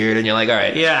beard, and you're like, all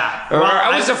right, yeah. Or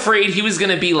I was afraid he was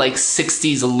gonna be like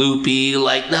 60s loopy,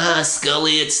 like nah,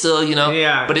 Scully. It's still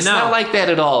Yeah, but it's not like that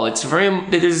at all. It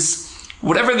is.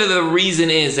 Whatever the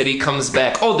reason is that he comes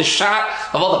back. Oh, the shot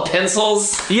of all the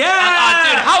pencils. Yeah!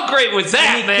 Dude, how great was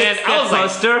that, man? I was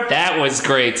like, that was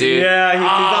great, dude. Yeah, he sees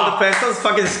all the pencils.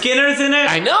 Fucking Skinner's in it.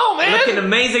 I know, man. Looking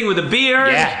amazing with a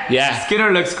beard. Yeah.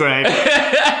 Skinner looks great.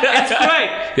 It's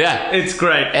great. Yeah. It's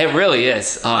great. It really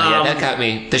is. Oh, yeah, that got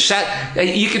me. The shot,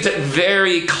 you could take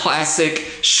very classic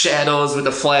shadows with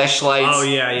the flashlights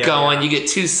going. Yeah. You get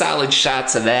 2 solid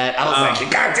shots of that. I was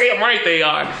like, goddamn right they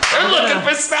are. They're looking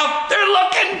for stuff. They're looking.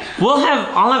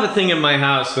 I'll have a thing in my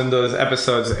house when those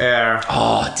episodes air.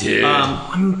 Oh, dude.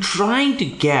 I'm trying to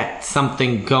get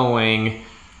something going,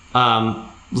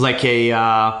 like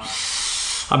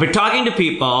I've been talking to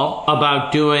people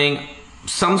about doing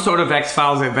some sort of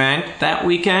X-Files event that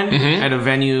weekend at a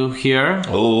venue here.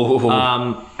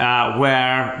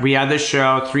 Where we either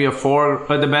show 3 or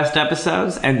 4 of the best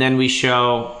episodes, and then we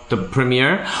show the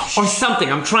premiere or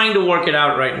something. I'm trying to work it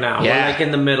out right now. Yeah. We're like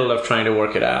in the middle of trying to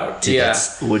work it out. Dude,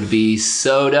 that would be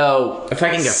so dope. If I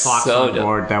can get Fox on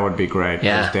board, that would be great.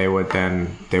 Yeah. They would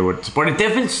support it.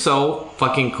 They've been so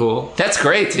fucking cool. That's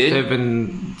great, dude. They've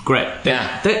been great.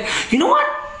 Yeah. You know what?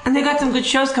 And they got some good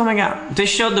shows coming out. They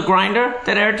showed The Grinder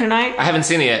that aired tonight. I haven't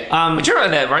seen it yet. But you're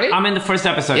on that, right? I'm in the first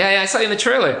episode. Yeah, I saw you in the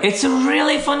trailer. It's a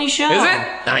really funny show. Is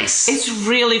it? Nice. It's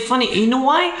really funny. You know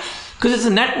why? Because it's a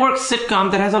network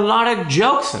sitcom that has a lot of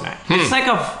jokes in it. It's like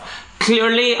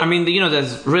clearly, I mean,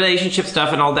 there's relationship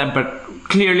stuff and all that, but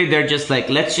clearly they're just like,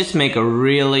 let's just make a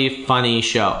really funny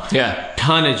show. Yeah.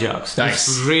 Ton of jokes. Nice.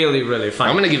 It's really, really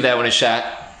funny. I'm going to give that one a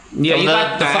shot. Yeah, you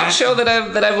got the Fox show that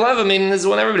I've loved. I mean, this is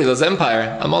when everybody goes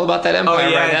Empire. I'm all about that Empire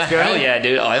right now. Good. Hell yeah,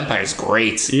 dude. Oh, Empire's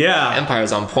great. Yeah.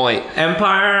 Empire's on point.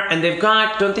 Empire, and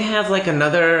don't they have like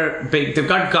another big, they've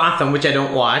got Gotham, which I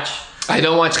don't watch. I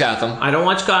don't watch Gotham.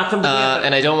 But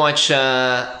and I don't watch,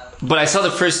 but I saw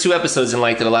the first 2 episodes and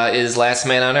liked it a lot, is Last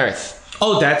Man on Earth.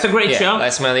 Oh, that's a great show.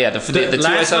 Last Man, the 2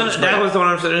 I saw was great. That was the one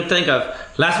I was trying to think of.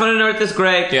 Last Man on Earth is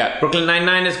great. Yeah. Brooklyn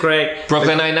Nine-Nine is great.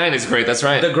 Brooklyn Nine-Nine is great, that's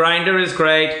right. The Grinder is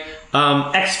great.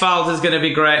 X-Files is going to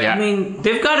be great. Yeah. I mean,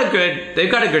 they've got a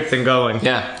good thing going.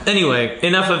 Yeah. Anyway,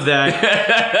 enough of that.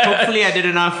 Hopefully I did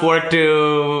enough work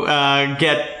to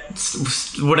get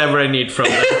whatever I need from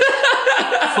them.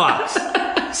 Fox.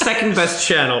 Second best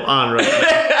channel on right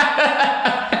now.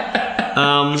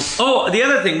 The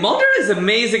other thing, Mulder is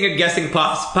amazing at guessing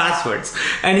passwords,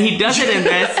 and he does it in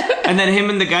this, and then him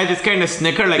and the guy just kind of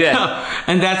snicker like,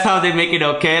 and that's how they make it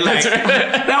okay. Like,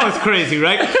 that was crazy,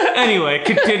 right? Anyway,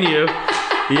 continue.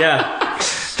 Yeah.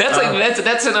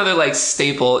 That's another like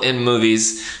staple in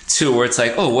movies too, where it's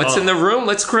like, oh, what's in the room?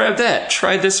 Let's grab that.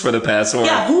 Try this for the password.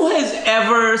 Yeah, who has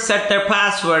ever set their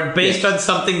password based on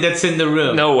something that's in the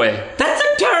room? No way. That's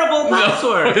a terrible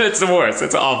password. No, it's the worst.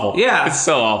 It's awful. Yeah. It's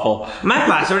so awful. My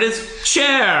password is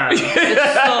chair. It's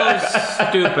so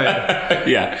stupid.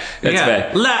 Yeah, that's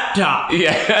bad. Laptop.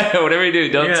 Yeah, whatever you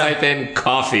do, don't type in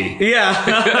coffee.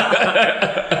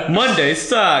 Yeah. Monday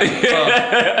suck.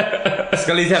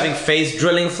 Scully's having face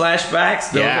drilling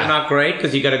flashbacks. Those are not great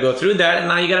because you got to go through that, and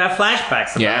now you got to have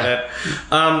flashbacks about it.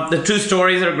 The 2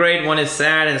 stories are great. One is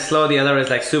sad and slow. The other is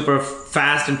like super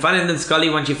fast and fun. And then Scully,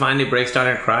 when she finally breaks down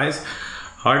and cries,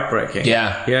 heartbreaking.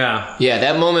 Yeah. Yeah. Yeah,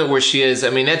 that moment where she is, I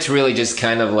mean, that's really just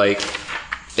kind of like,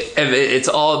 it's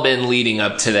all been leading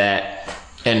up to that.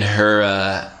 And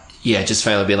her, just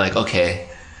finally being like, okay,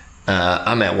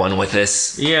 I'm at one with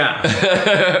this. Yeah.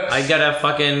 I gotta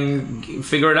fucking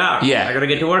figure it out. Yeah. I gotta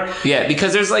get to work. Yeah,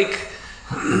 because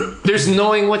there's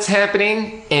knowing what's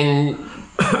happening and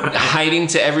hiding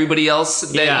to everybody else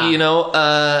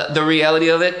that, the reality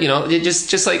of it, it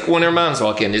just like when her moms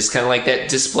walk in, just kind of like that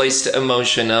displaced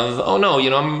emotion of, oh no,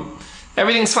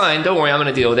 everything's fine. Don't worry. I'm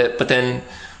going to deal with it. But then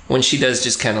when she does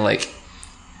just kind of like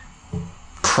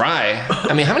cry.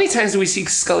 I mean, how many times do we see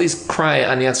Scully's cry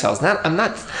on the X-Files? I'm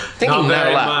not thinking not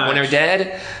a lot. Much. When her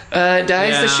dad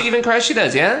dies, does she even cry? She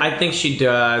does, yeah? I think she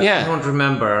does. Yeah. I don't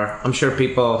remember. I'm sure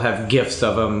people have gifs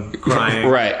of him crying.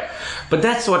 Right. But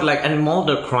that's what, like, and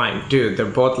Mulder crying, dude. They're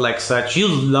both like such. You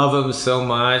love him so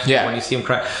much. Yeah. When you see him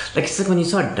cry, like it's like when you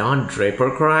saw Don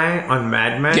Draper cry on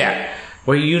Mad Men. Yeah.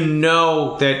 Where you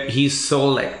know that he's so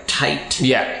like tight.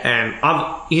 Yeah. And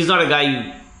he's not a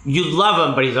guy you love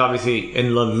him, but he's obviously in a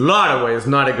lot of ways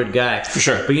not a good guy. For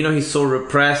sure. But he's so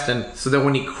repressed, and so that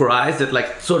when he cries, it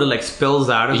like sort of like spills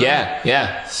out of him.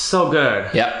 Yeah. So good.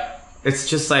 Yep. It's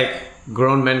just like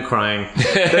grown men crying.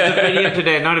 There's a video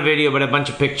today, not a video, but a bunch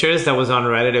of pictures that was on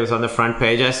Reddit. It was on the front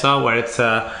page I saw, where it's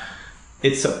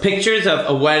pictures of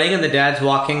a wedding, and the dad's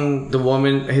walking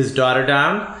his daughter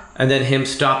down, and then him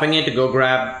stopping it to go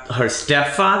grab her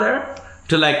stepfather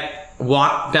to like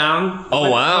walk down.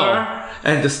 Oh wow. Her.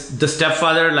 And the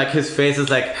stepfather, like his face is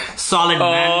like solid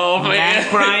man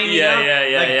crying.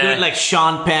 Yeah. Good, like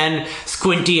Sean Penn,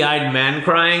 squinty-eyed man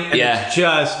crying. And it's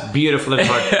just beautiful and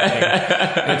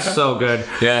heartbreaking. It's so good.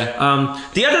 Yeah.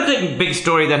 The other big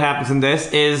story that happens in this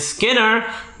is Skinner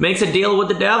makes a deal with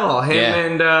the devil. Him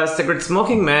and Cigarette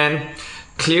Smoking Man.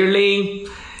 Clearly,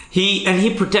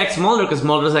 he protects Mulder because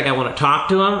Mulder's like, I want to talk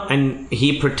to him, and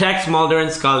he protects Mulder and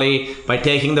Scully by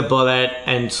taking the bullet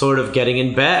and sort of getting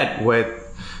in bed with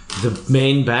the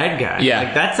main bad guy. Yeah,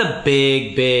 like that's a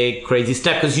big crazy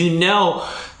step, because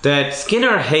that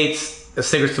Skinner hates a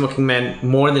Cigarette Smoking Man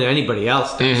more than anybody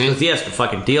else does, because he has to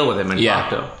fucking deal with him and talk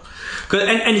to him.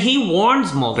 And he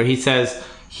warns Mulder. He says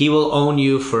he will own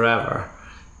you forever,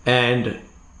 and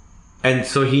And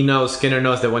so Skinner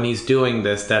knows that when he's doing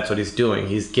this, that's what he's doing.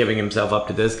 He's giving himself up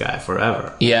to this guy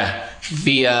forever. Yeah.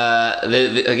 The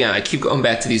again, I keep going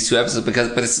back to these 2 episodes but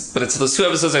it's those 2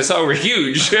 episodes I saw were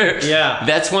huge. Yeah.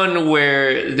 That's one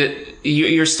where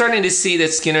you're starting to see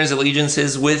that Skinner's allegiance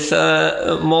is with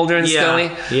Mulder and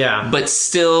Scully. Yeah. But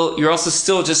still, you're also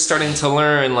still just starting to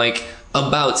learn like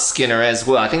about Skinner as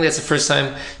well. I think that's the first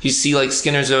time you see like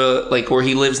Skinner's like where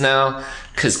he lives now.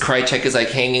 Because Krychek is like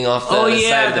hanging off the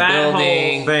side of the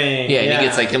building. Whole thing. Yeah, and he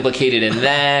gets like implicated in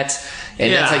that.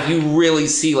 And that's like you really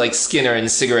see like Skinner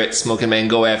and Cigarette Smoking Man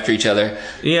go after each other.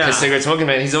 Yeah. Because Cigarette Smoking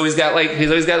Man, he's always got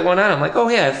one on. I'm like, oh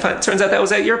yeah, it turns out that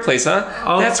was at your place, huh?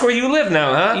 Oh. That's where you live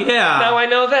now, huh? Yeah. Now I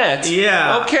know that.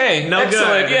 Yeah. Okay. No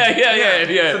excellent. good. Yeah.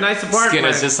 It's a nice apartment.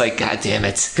 Skinner's just like, God damn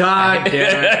it. God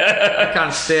damn it. I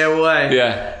can't stay away.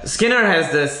 Yeah. Skinner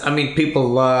has this, people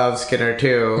love Skinner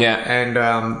too. Yeah. And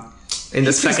in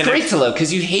the second, it's great to love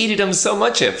because you hated him so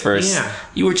much at first. Yeah.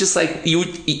 You were just like you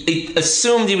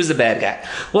assumed he was a bad guy.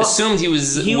 Well, assumed he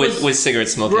was with Cigarette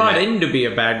Smoking brought Man. in to be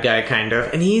a bad guy, kind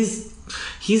of, and he's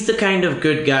the kind of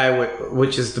good guy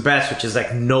which is the best, which is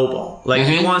like noble. Like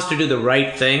he wants to do the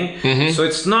right thing. So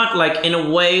it's not like in a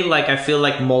way like I feel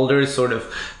like Mulder is sort of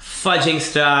fudging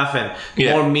stuff and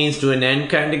more means to an end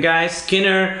kind of guy.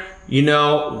 Skinner,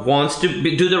 wants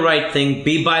to do the right thing,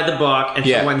 be by the book, and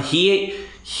so when he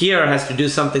here has to do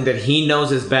something that he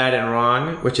knows is bad and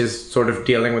wrong, which is sort of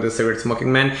dealing with the cigarette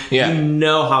smoking man. Yeah. You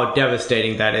know how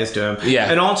devastating that is to him. Yeah.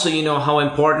 And also you know how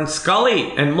important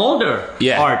Scully and Mulder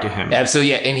are to him.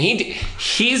 Absolutely, yeah. And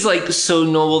he's like so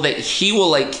noble that he will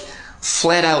like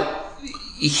flat out,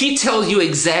 he tells you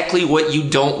exactly what you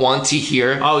don't want to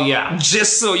hear. Oh, yeah.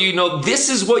 Just so you know, this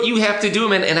is what you have to do,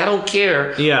 man, and I don't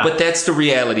care. Yeah. But that's the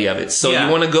reality of it. So you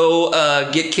want to go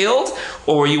get killed,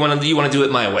 or you want to do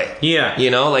it my way. Yeah.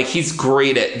 Like he's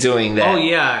great at doing that. Oh,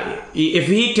 yeah. If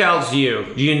he tells you,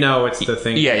 you know it's the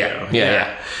thing to do.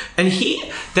 Yeah. And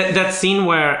that scene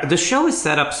where the show is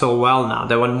set up so well now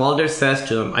that when Mulder says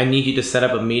to him, I need you to set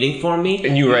up a meeting for me.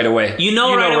 And you right away. You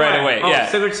know right away. Yeah.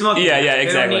 Cigarette smoking. Yeah,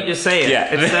 exactly. They don't need to say it. Yeah.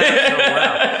 It's set up so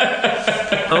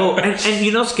well. And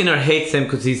Skinner hates him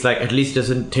because he's like, at least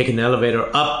doesn't take an elevator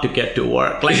up to get to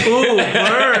work. Like, ooh,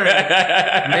 word.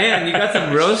 Man, you got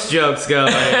some roast jokes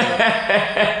going.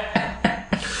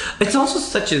 It's also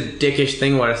such a dickish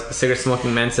thing where a cigarette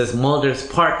smoking man says Mulder's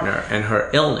partner and her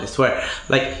illness, where,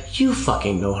 like, you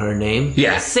fucking know her name.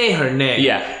 Yeah. Say her name.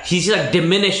 Yeah. He's, like,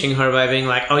 diminishing her by being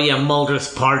like, oh, yeah,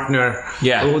 Mulder's partner.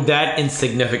 Yeah. Oh, that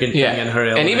insignificant thing in her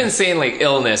illness. And even saying, like,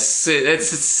 illness,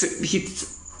 it's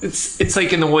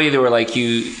like in the way they were like,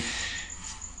 you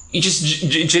just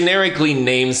generically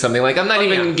name something. Like, I'm not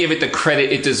even give it the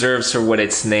credit it deserves for what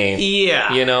it's named. Yeah.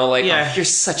 Oh, you're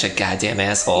such a goddamn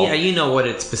asshole. Yeah, you know what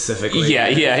it specifically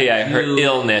Yeah. Her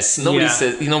illness.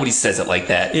 Nobody says it like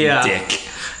that. Yeah. You dick.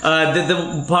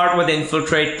 The part where they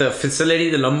infiltrate the facility,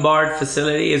 the Lombard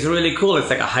facility, is really cool. It's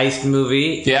like a heist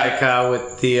movie. Yeah. Like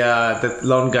with the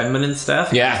lone gunman and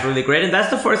stuff. Yeah. It's really great. And that's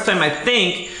the first time I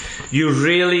think you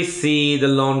really see the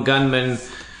lone gunman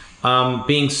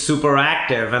being super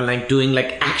active and like doing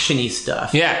like actiony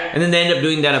stuff. Yeah. And then they end up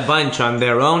doing that a bunch on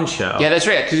their own show. Yeah, that's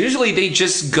right. Because usually they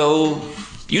just get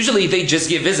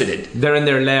visited. They're in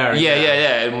their lair.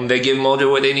 Yeah. And they give Mulder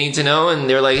what they need to know, and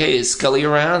they're like, hey, is Scully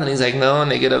around? And he's like, no.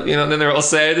 And they get up, then they're all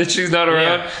sad that she's not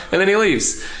around. And then he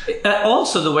leaves.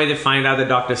 Also, the way they find out that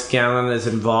Dr. Scanlon is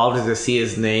involved is they see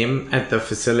his name at the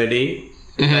facility.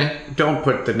 Mm-hmm. Don't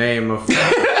put the name of...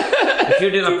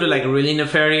 If you're up to like really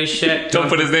nefarious shit, don't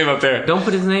put his name up there. Don't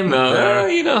put his name up there.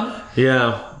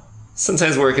 Yeah.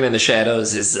 Sometimes working in the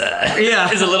shadows is a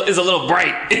little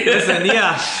bright. Listen,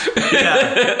 yeah.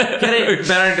 Get it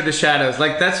better into the shadows.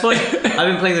 Like that's what I've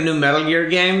been playing the new Metal Gear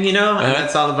game, and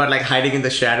that's all about like hiding in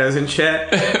the shadows and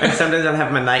shit. And sometimes I'll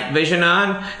have my night vision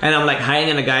on, and I'm like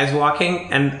hiding and a guy's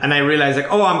walking, and I realize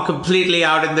like, oh, I'm completely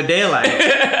out in the daylight.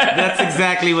 That's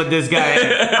exactly what this guy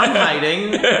is. I'm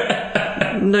hiding.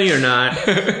 No, you're not.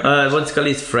 When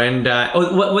Scully's friend died.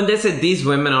 When they said these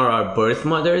women are our birth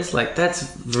mothers, like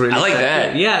that's really. I like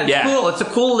that. Yeah, it's cool. It's a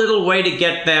cool little way to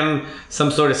get them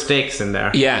some sort of stakes in there.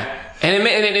 Yeah. And it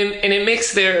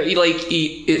makes their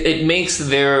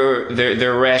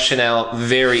rationale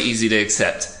very easy to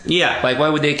accept. Yeah. Like, why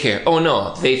would they care? Oh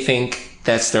no, they think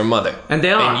that's their mother, and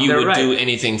they are. And you would do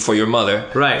anything for your mother,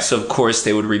 right? So of course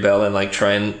they would rebel and like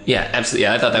try and absolutely.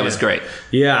 Yeah, I thought that was great.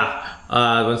 Yeah.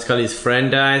 When Scully's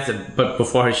friend dies, but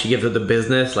before she gives her the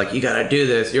business, like, you gotta do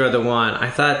this, you're the one. I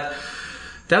thought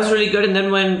that was really good. And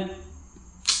then when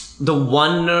the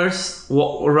one nurse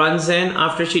runs in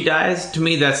after she dies, to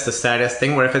me that's the saddest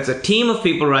thing, where if it's a team of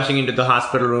people rushing into the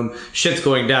hospital room, shit's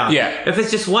going down. Yeah. If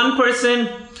it's just one person,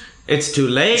 it's too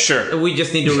late. Sure. We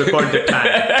just need to record the time.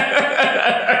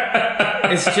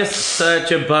 It's just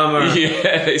such a bummer.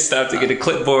 Yeah, they stopped to get a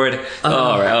clipboard.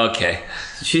 All right, okay.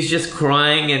 She's just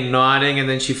crying and nodding, and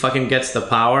then she fucking gets the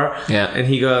power. Yeah. And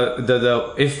he goes,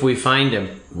 if we find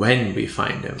him, when we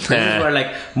find him. This is where,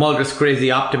 like, Mulder's crazy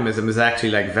optimism is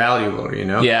actually, like, valuable, you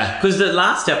know? Yeah. Because the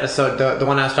last episode, the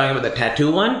one I was talking about, the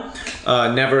tattoo one,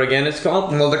 Never Again it's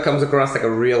called, Mulder comes across like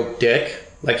a real dick.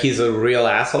 Like, he's a real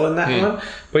asshole in that one.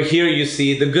 But here you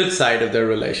see the good side of their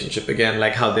relationship again,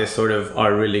 like how they sort of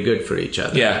are really good for each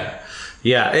other. Yeah.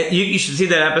 Yeah, you should see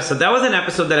that episode. That was an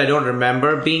episode that I don't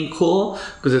remember being cool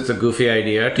because it's a goofy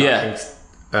idea, talking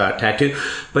tattoo.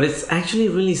 But it's actually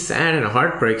really sad and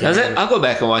heartbreaking. Is it? I'll go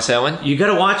back and watch that one. You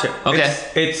gotta watch it. Okay.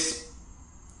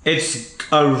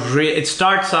 It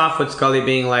starts off with Scully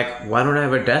being like, why don't I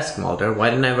have a desk, Mulder? Why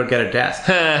didn't I ever get a desk?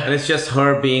 And it's just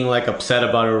her being like upset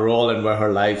about her role and where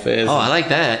her life is. Oh, I like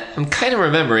that. I'm kind of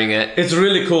remembering it. It's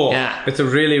really cool. Yeah. It's a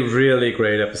really, really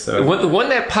great episode. The one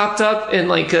that popped up in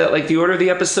like the order of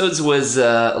the episodes was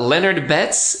Leonard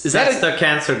Betts. That's the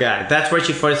cancer guy. That's where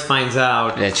she first finds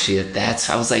out. I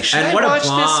was like, should I watch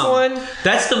this one?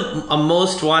 That's the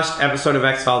most watched episode of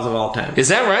X-Files of all time. Is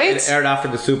that right? It aired after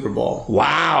the Super Bowl.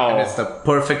 Wow. And it's the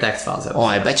perfect X-Files episode. Oh,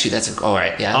 I bet you that's all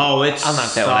right. Yeah. Oh, it's I'll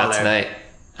knock that one out solid. tonight.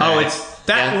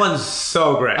 That one's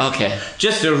so great. Okay.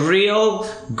 Just a real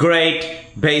great,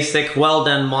 basic, well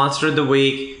done monster of the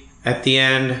week. At the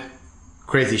end,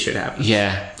 crazy shit happens.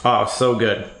 Yeah. Oh, so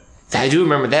good. I do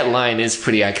remember that line is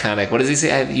pretty iconic. What does he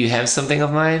say? You have something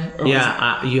of mine? Or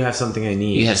you have something I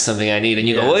need. You have something I need. And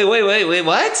you go, wait,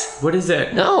 what? What is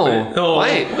it? No.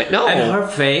 Wait, no. And her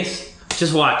face,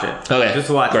 just watch it. Okay. Just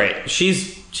watch Great. it.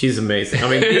 She's amazing. I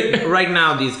mean, right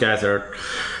now these guys are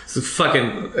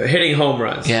fucking hitting home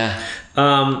runs. Yeah.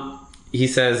 He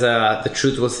says, the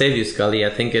truth will save you, Scully. I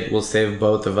think it will save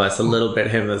both of us. A little bit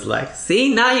him is like,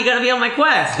 see, now you gotta be on my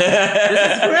quest. This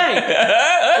is great.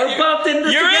 We're both in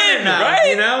this together now, right?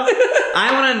 You know?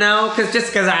 I want to know,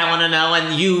 because I want to know,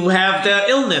 and you have the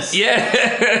illness. Yeah.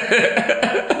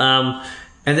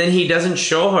 And then he doesn't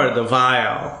show her the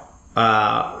vial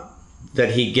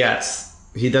that he gets.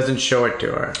 He doesn't show it to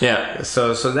her. Yeah.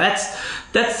 So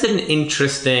that's an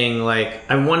interesting, like,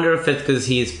 I wonder if it's because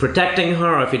he's protecting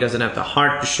her or if he doesn't have the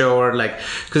heart to show her, like,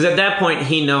 because at that point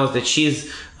he knows that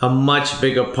she's a much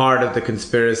bigger part of the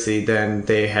conspiracy than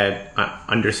they had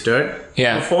understood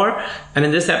before. And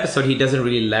in this episode, he doesn't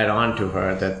really let on to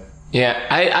her that. Yeah,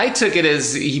 I took it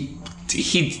as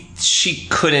she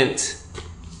couldn't.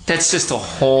 That's just a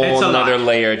whole another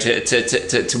layer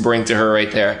to bring to her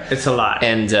right there. It's a lot.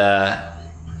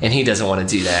 And he doesn't want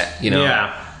to do that, you know?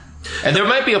 Yeah. And there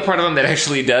might be a part of him that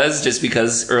actually does, just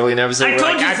because early in the episode, we're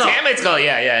like, God damn it, Scully.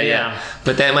 Yeah.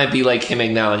 But that might be like him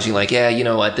acknowledging, like, yeah, you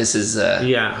know what, this is,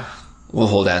 we'll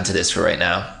hold on to this for right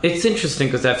now. It's interesting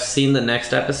because I've seen the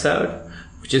next episode,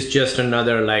 which is just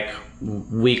another, like,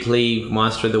 weekly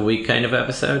Monster of the Week kind of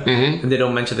episode. Mm-hmm. And they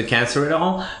don't mention the cancer at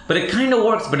all. But it kind of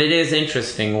works, but it is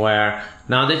interesting where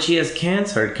now that she has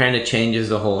cancer, it kind of changes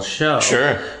the whole show.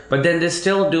 Sure. But then they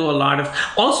still do a lot of...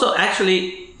 Also,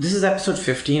 actually, this is episode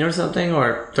 15 or something,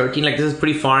 or 13. Like, this is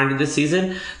pretty far into this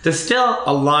season. There's still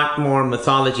a lot more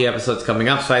mythology episodes coming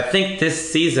up. So I think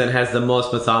this season has the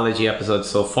most mythology episodes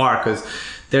so far, because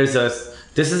this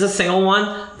is a single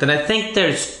one. Then I think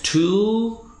there's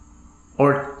two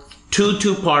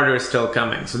two-parters still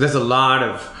coming. So there's a lot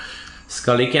of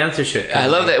Scully cancer shit coming. I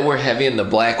love that we're heavy in the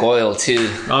black oil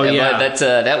too. Oh yeah,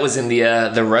 that was in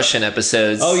the Russian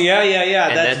episodes. Oh yeah.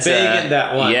 That's big in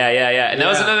that one. Yeah. And that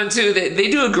was another one too. They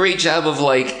do a great job of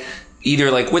like either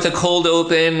like with a cold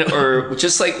open or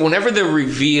just like whenever the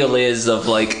reveal is of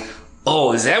like,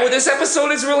 oh, is that what this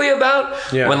episode is really about?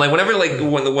 Yeah. When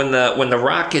the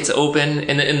rock gets open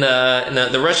in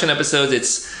the Russian episodes,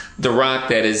 it's the rock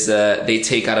that is they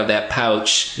take out of that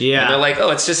pouch. Yeah. And they're like,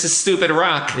 oh, it's just a stupid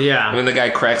rock. Yeah. And then the guy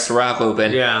cracks the rock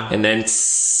open. Yeah. And then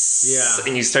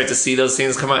and you start to see those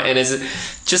things come out. And is it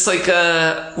just like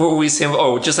what were we saying?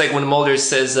 Oh, just like when Mulder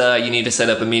says you need to set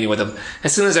up a meeting with him.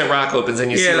 As soon as that rock opens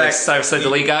and you see like start to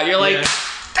leak out, you're like,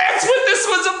 that's what this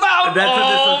was about. That's what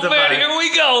this was about. Here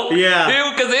we go.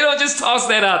 Yeah. Because they don't just toss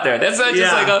that out there. That's not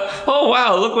just like oh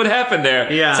wow, look what happened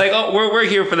there. Yeah. It's like, oh, we're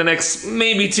here for the next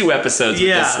maybe 2 episodes with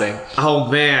this thing. Oh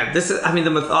man.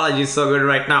 the mythology is so good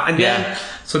right now. And then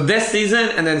so this season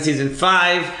and then season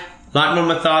 5, a lot more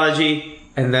mythology.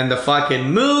 And then the fucking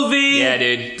movie. Yeah,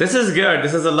 dude. This is good.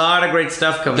 This is a lot of great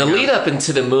stuff coming up. The lead up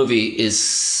into the movie is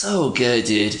so good,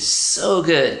 dude. So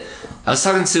good. I was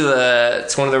talking to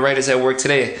one of the writers at work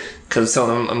today because I was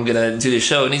telling him I'm gonna do the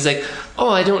show, and he's like, "Oh,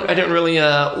 I don't really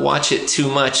watch it too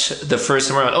much the first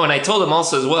time around." Oh, and I told him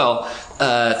also as well.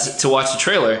 to watch the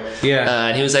trailer. Yeah.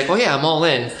 And he was like, "Oh yeah, I'm all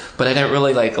in," but I didn't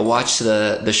really like watch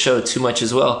the show too much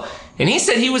as well. And he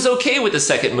said he was okay with the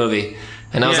second movie.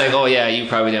 And I was like, "Oh yeah, you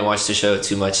probably didn't watch the show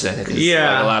too much then." Cause, like,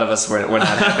 a lot of us were not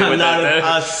happy with that.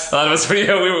 A lot of us were,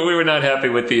 we were not happy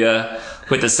with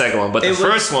the second one. But the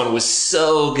first one was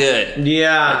so good.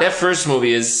 Yeah. Like, that first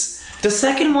movie is... The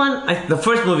second one, the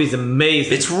first movie is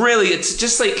amazing. It's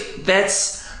just like,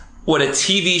 that's what a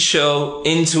TV show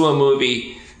into a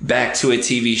movie back to a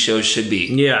TV show should be.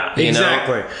 Yeah,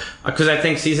 exactly. Because I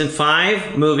think season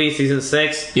 5 movie, season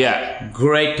 6,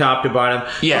 great top to bottom.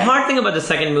 Yeah. The hard thing about the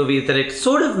second movie is that it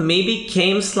sort of maybe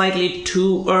came slightly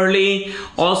too early.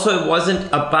 Also, it wasn't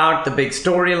about the big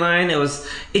storyline.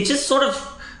 It just sort of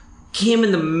came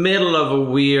in the middle of a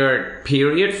weird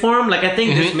period form. Like, I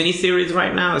think this miniseries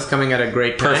right now is coming at a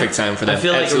great time. Perfect time for them. I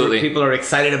feel like people are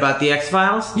excited about the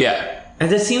X-Files. Yeah. And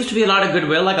there seems to be a lot of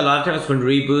goodwill. Like, a lot of times when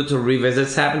reboots or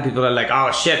revisits happen, people are like,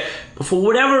 "Oh shit." But for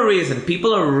whatever reason,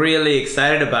 people are really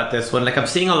excited about this one. Like, I'm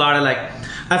seeing a lot of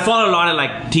I follow a lot of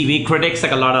TV critics,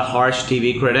 a lot of harsh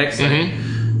TV critics.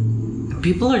 And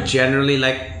people are generally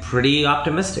pretty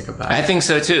optimistic about it. I think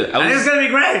so too. And it's gonna be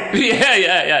great.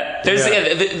 Yeah. There's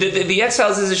the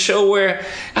X-Files is a show where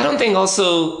I don't think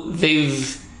also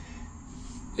they've...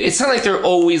 It's not like they're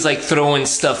always throwing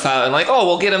stuff out and oh,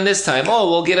 we'll get them this time. Oh,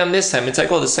 we'll get them this time. It's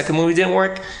oh, the second movie didn't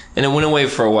work and it went away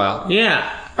for a while.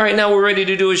 Yeah. All right, now we're ready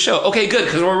to do a show. Okay, good,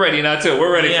 because we're ready now too.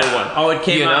 We're ready for one. Oh, it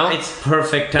came out. It's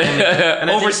perfect timing.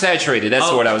 Oversaturated.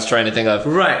 That's what I was trying to think of.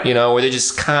 Right. Where they're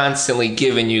just constantly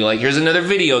giving you here's another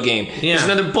video game. Yeah. Here's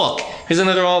another book. Here's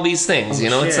another all these things.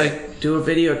 It's do a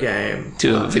video game.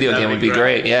 A video game would be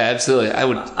great. Yeah, absolutely. I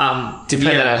would.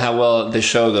 Depending on how well the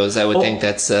show goes, I would think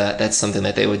that's something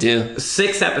that they would do.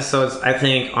 6 episodes, I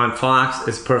think, on Fox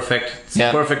is perfect. It's a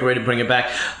perfect way to bring it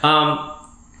back.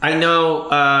 I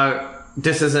know.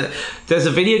 There's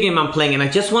a video game I'm playing, and I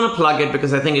just want to plug it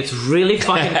because I think it's really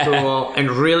fucking cool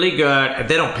and really good.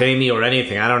 They don't pay me or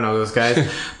anything. I don't know those guys.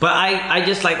 But I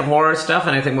just like horror stuff,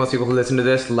 and I think most people who listen to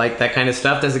this like that kind of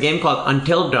stuff. There's a game called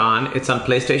Until Dawn. It's on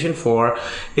PlayStation 4.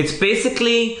 It's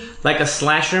basically like a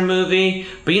slasher movie,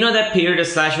 but that period of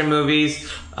slasher movies,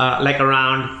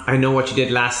 around I Know What You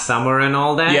Did Last Summer and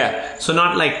all that. Yeah. So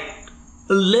not a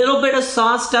little bit of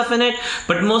Saw stuff in it,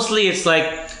 but mostly it's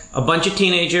a bunch of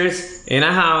teenagers in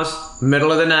a house,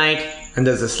 middle of the night, and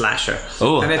there's a slasher.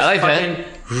 Oh, and it's I like that.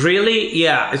 Really,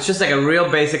 it's just a real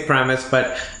basic premise,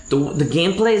 but the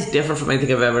gameplay is different from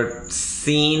anything I've ever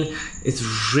seen. It's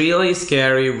really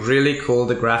scary, really cool.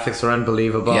 The graphics are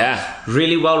unbelievable. Yeah.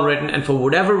 Really well written, and for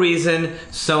whatever reason,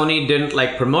 Sony didn't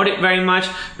promote it very much.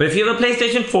 But if you have a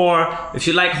PlayStation 4, if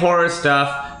you like horror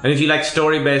stuff, and if you like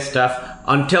story-based stuff,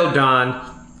 Until Dawn,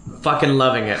 fucking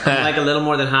loving it. I'm a little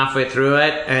more than halfway through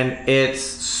it, and it's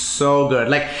so good.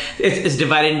 It's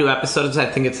divided into episodes. I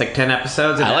think it's 10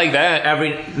 episodes. And I like that.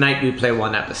 Every night we play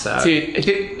one episode.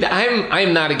 Dude,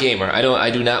 I'm not a gamer. I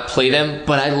do not play them,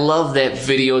 but I love that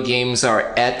video games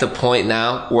are at the point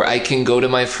now where I can go to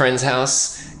my friend's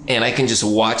house and I can just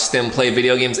watch them play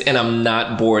video games, and I'm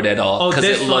not bored at all because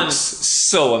it looks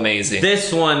so amazing.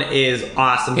 This one is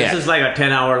awesome. This is a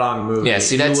 10-hour long movie. Yeah,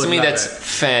 see, to me, that's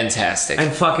fantastic.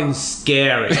 And fucking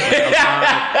scary.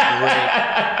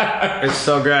 It's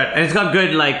so good. And it's got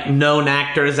good, known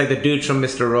actors, the dude from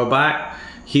Mr. Robot.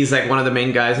 He's one of the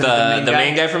main guys. The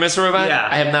main guy from Mr. Robot? Yeah.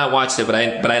 I have not watched it, but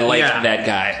I like that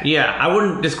guy. Yeah, I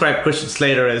wouldn't describe Christian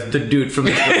Slater as the dude from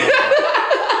Mr. Robot.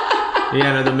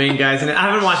 The main guys in it. I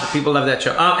haven't watched it. People love that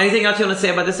show. Anything else you want to say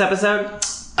about this episode?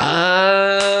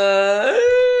 I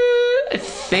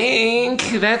think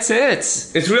that's it.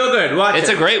 It's real good. Watch it. It's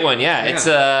a great one. Yeah. It's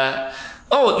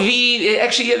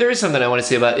actually, there is something I want to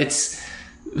say about it.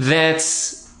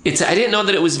 I didn't know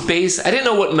that it was based. I didn't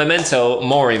know what Memento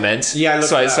Mori meant. Yeah,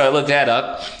 so I looked that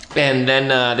up. And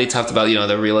then they talked about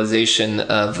the realization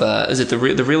of is it the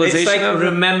realization? It's of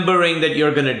remembering that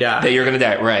you're gonna die. That you're gonna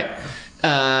die, right?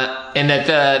 And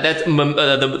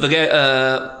the guy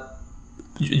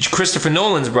Christopher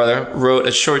Nolan's brother wrote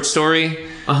a short story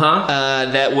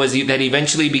that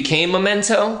eventually became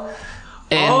Memento.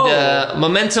 And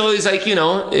Memento is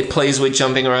it plays with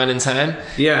jumping around in time.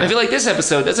 Yeah. And I feel like this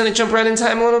episode, doesn't it jump around in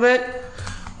time a little bit?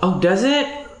 Oh, does it?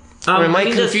 Or am I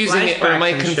confusing it? Or am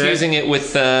I confusing it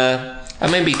with? I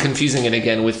might be confusing it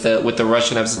again with the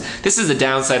Russian episode. This is the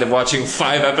downside of watching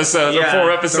 5 episodes or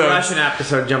 4 episodes. The Russian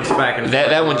episode jumps back and forth.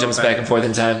 That one jumps back and forth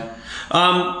in time.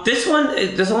 This one,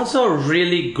 there's also a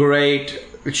really great.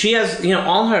 She has,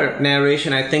 all her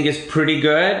narration, I think, is pretty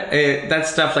good. That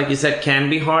stuff, like you said,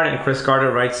 can be hard, and Chris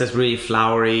Carter writes this really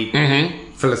flowery,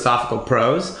 philosophical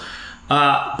prose.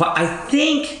 But I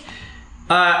think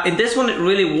In this one, it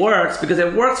really works because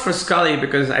it works for Scully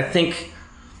because I think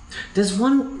there's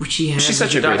one where she's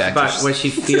such a great actress. About where she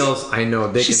feels, I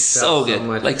know, she's so good.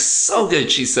 Like, so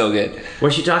good. She's so good. Where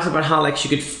she talks about how, like, she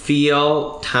could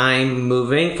feel time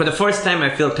moving. For the first time, I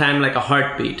feel time like a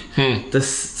heartbeat. The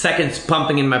seconds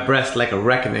pumping in my breast like a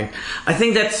reckoning. I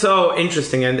think that's so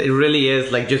interesting, and it really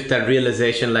is, like, just that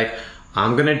realization, like,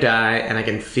 I'm gonna die, and I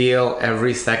can feel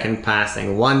every second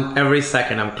passing. Every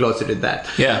second I'm closer to that.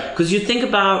 Yeah. Because you think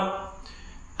about,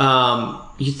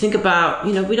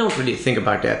 we don't really think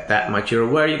about that much. You're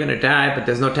aware you're going to die, but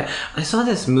there's no time. I saw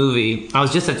this movie. I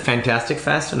was just at Fantastic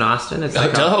Fest in Austin. It's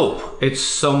like dope. It's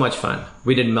so much fun.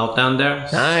 We did Meltdown there.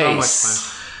 Nice. So much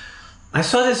fun. I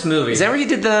saw this movie. Is that where you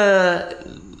did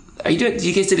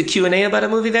you guys did a Q&A about a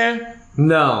movie there?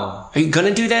 No. Are you going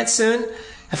to do that soon?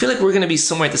 I feel like we're going to be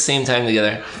somewhere at the same time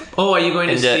together. Oh, are you going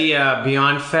to see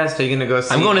Beyond Fest? Are you going to go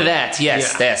see... I'm going to that,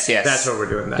 yes. That's what we're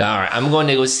doing. That. All right, I'm going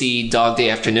to go see Dog Day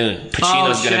Afternoon.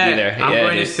 Pacino's going to be there. I'm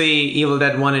going to see Evil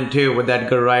Dead 1 and 2 with that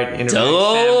good right interview.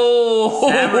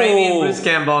 Sam Raimi and Bruce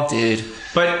Campbell. Dude.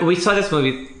 But we saw this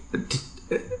movie...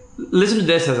 Listen to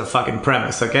this as a fucking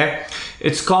premise, okay?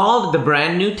 It's called The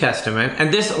Brand New Testament,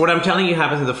 and this, what I'm telling you,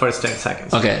 happens in the first 10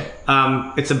 seconds. Okay.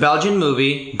 It's a Belgian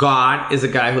movie. God is a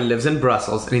guy who lives in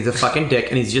Brussels, and he's a fucking dick,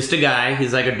 and he's just a guy.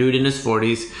 He's like a dude in his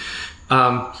 40s.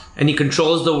 And he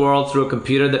controls the world through a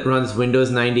computer that runs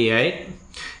Windows 98.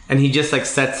 And he just, like,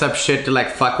 sets up shit to, like,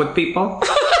 fuck with people.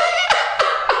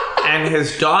 And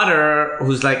his daughter,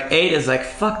 who's, like, 8, is like,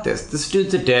 fuck this. This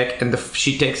dude's a dick. And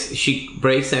she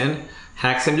breaks in,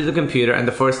 hacks into the computer, and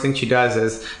the first thing she does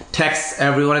is texts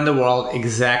everyone in the world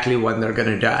exactly when they're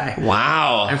gonna die.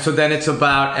 Wow. And so then it's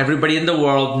about everybody in the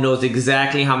world knows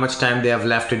exactly how much time they have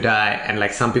left to die. And,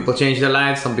 like, some people change their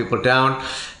lives, some people don't.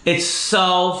 It's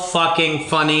so fucking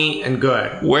funny and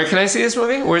good. Where can I see this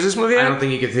movie? Where's this movie at? I don't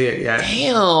think you can see it yet.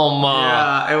 Damn.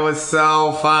 Yeah, it was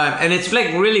so fun. And it's, like,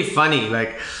 really funny.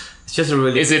 Like, it's just a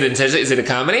really... Is it a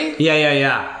comedy?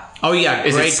 Yeah. Oh, yeah.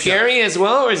 Is it scary as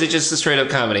well, or is it just a straight up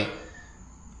comedy?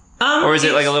 Or is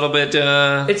it like a little bit...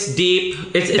 It's deep.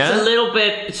 It's a little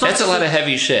bit... That's a lot of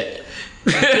heavy shit.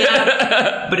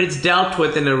 Yeah, but it's dealt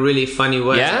with in a really funny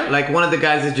way. Yeah? Like, one of the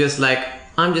guys is just like,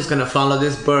 I'm just gonna follow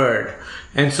this bird.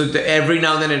 And so every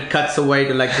now and then it cuts away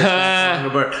to, like, this a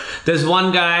bird. There's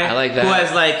one guy like that. who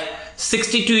has, like,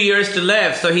 62 years to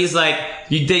live. So he's like,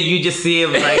 you just see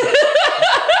him, like,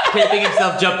 taping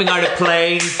himself, jumping out of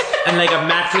planes, and, like, a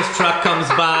mattress truck comes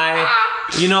by.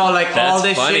 You know, like, that's all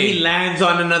this funny. shit, he lands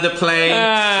on another plane.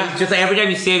 It's just like, every time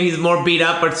you see him, he's more beat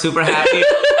up but super happy.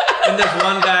 And there's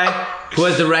one guy who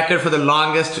has the record for the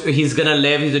longest he's gonna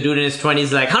live. He's a dude in his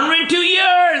 20s, like, 102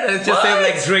 years! And it's just him,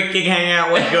 like, drinking, hanging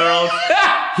out with girls.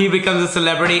 He becomes a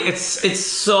celebrity. It's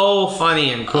so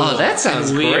funny and cool. Oh, that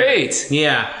sounds great.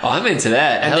 Yeah. Oh, I'm into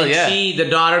that. And Hell then yeah. the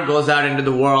daughter goes out into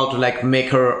the world to, like, make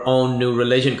her own new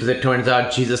religion, because it turns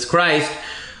out Jesus Christ,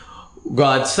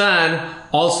 God's son,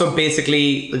 also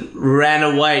basically ran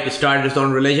away to start his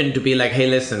own religion, to be like, hey,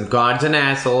 listen, God's an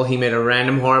asshole. He made a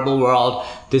random horrible world.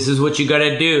 This is what you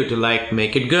gotta do to, like,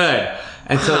 make it good.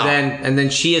 And so then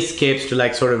she escapes to,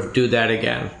 like, sort of do that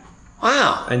again.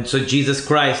 Wow. And so Jesus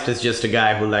Christ is just a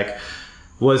guy who, like,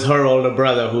 was her older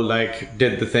brother who, like,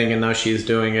 did the thing, and now she's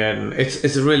doing it. And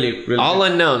it's really, really all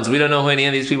unknowns. We don't know who any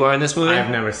of these people are in this movie? I've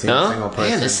never seen a single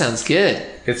person. Man, this sounds good.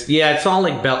 It's all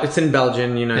like it's in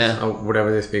Belgian, you know, or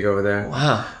whatever they speak over there.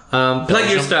 Wow. Plug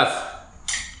your stuff.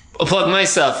 I'll plug my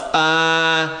stuff.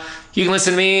 You can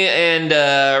listen to me and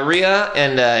Rhea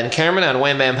and Carmona on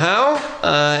Wham Bam Pow,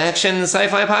 action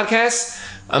sci-fi podcast.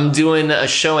 I'm doing a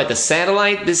show at the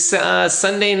Satellite this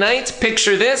Sunday night.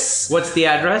 Picture this. What's the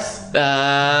address? It's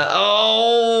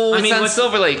on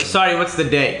Silver Lake. Sorry, what's the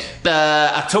date?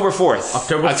 October 4th.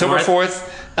 October 4th.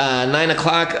 9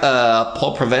 o'clock.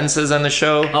 Paul Provenza's on the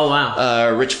show. Oh,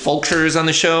 wow. Rich Fulcher's on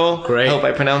the show. Great. I hope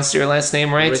I pronounced your last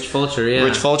name right. Rich Fulcher, yeah.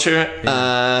 Rich Fulcher.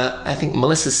 Yeah. I think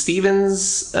Melissa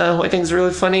Stevens, who I think is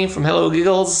really funny, from Hello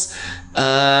Giggles.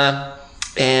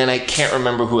 And I can't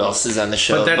remember who else is on the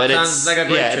show. But that sounds like a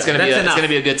great show. It's gonna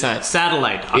be a good time.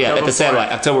 Satellite. October at the 4th.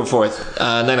 Satellite, October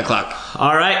 4th, 9 o'clock.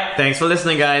 All right. Thanks for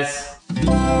listening, guys.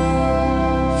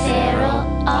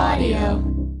 Feral Audio.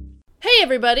 Hey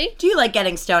everybody! Do you like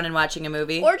getting stoned and watching a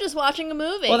movie? Or just watching a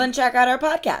movie? Well, then check out our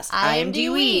podcast,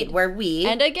 IMD Weed, where we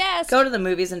and a guest go to the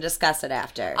movies and discuss it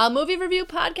after. A movie review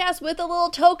podcast with a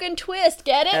little token twist,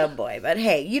 get it? Oh boy, but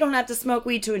hey, you don't have to smoke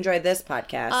weed to enjoy this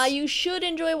podcast. You should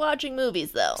enjoy watching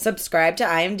movies though. Subscribe to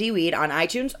IMD Weed on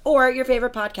iTunes or your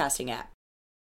favorite podcasting app.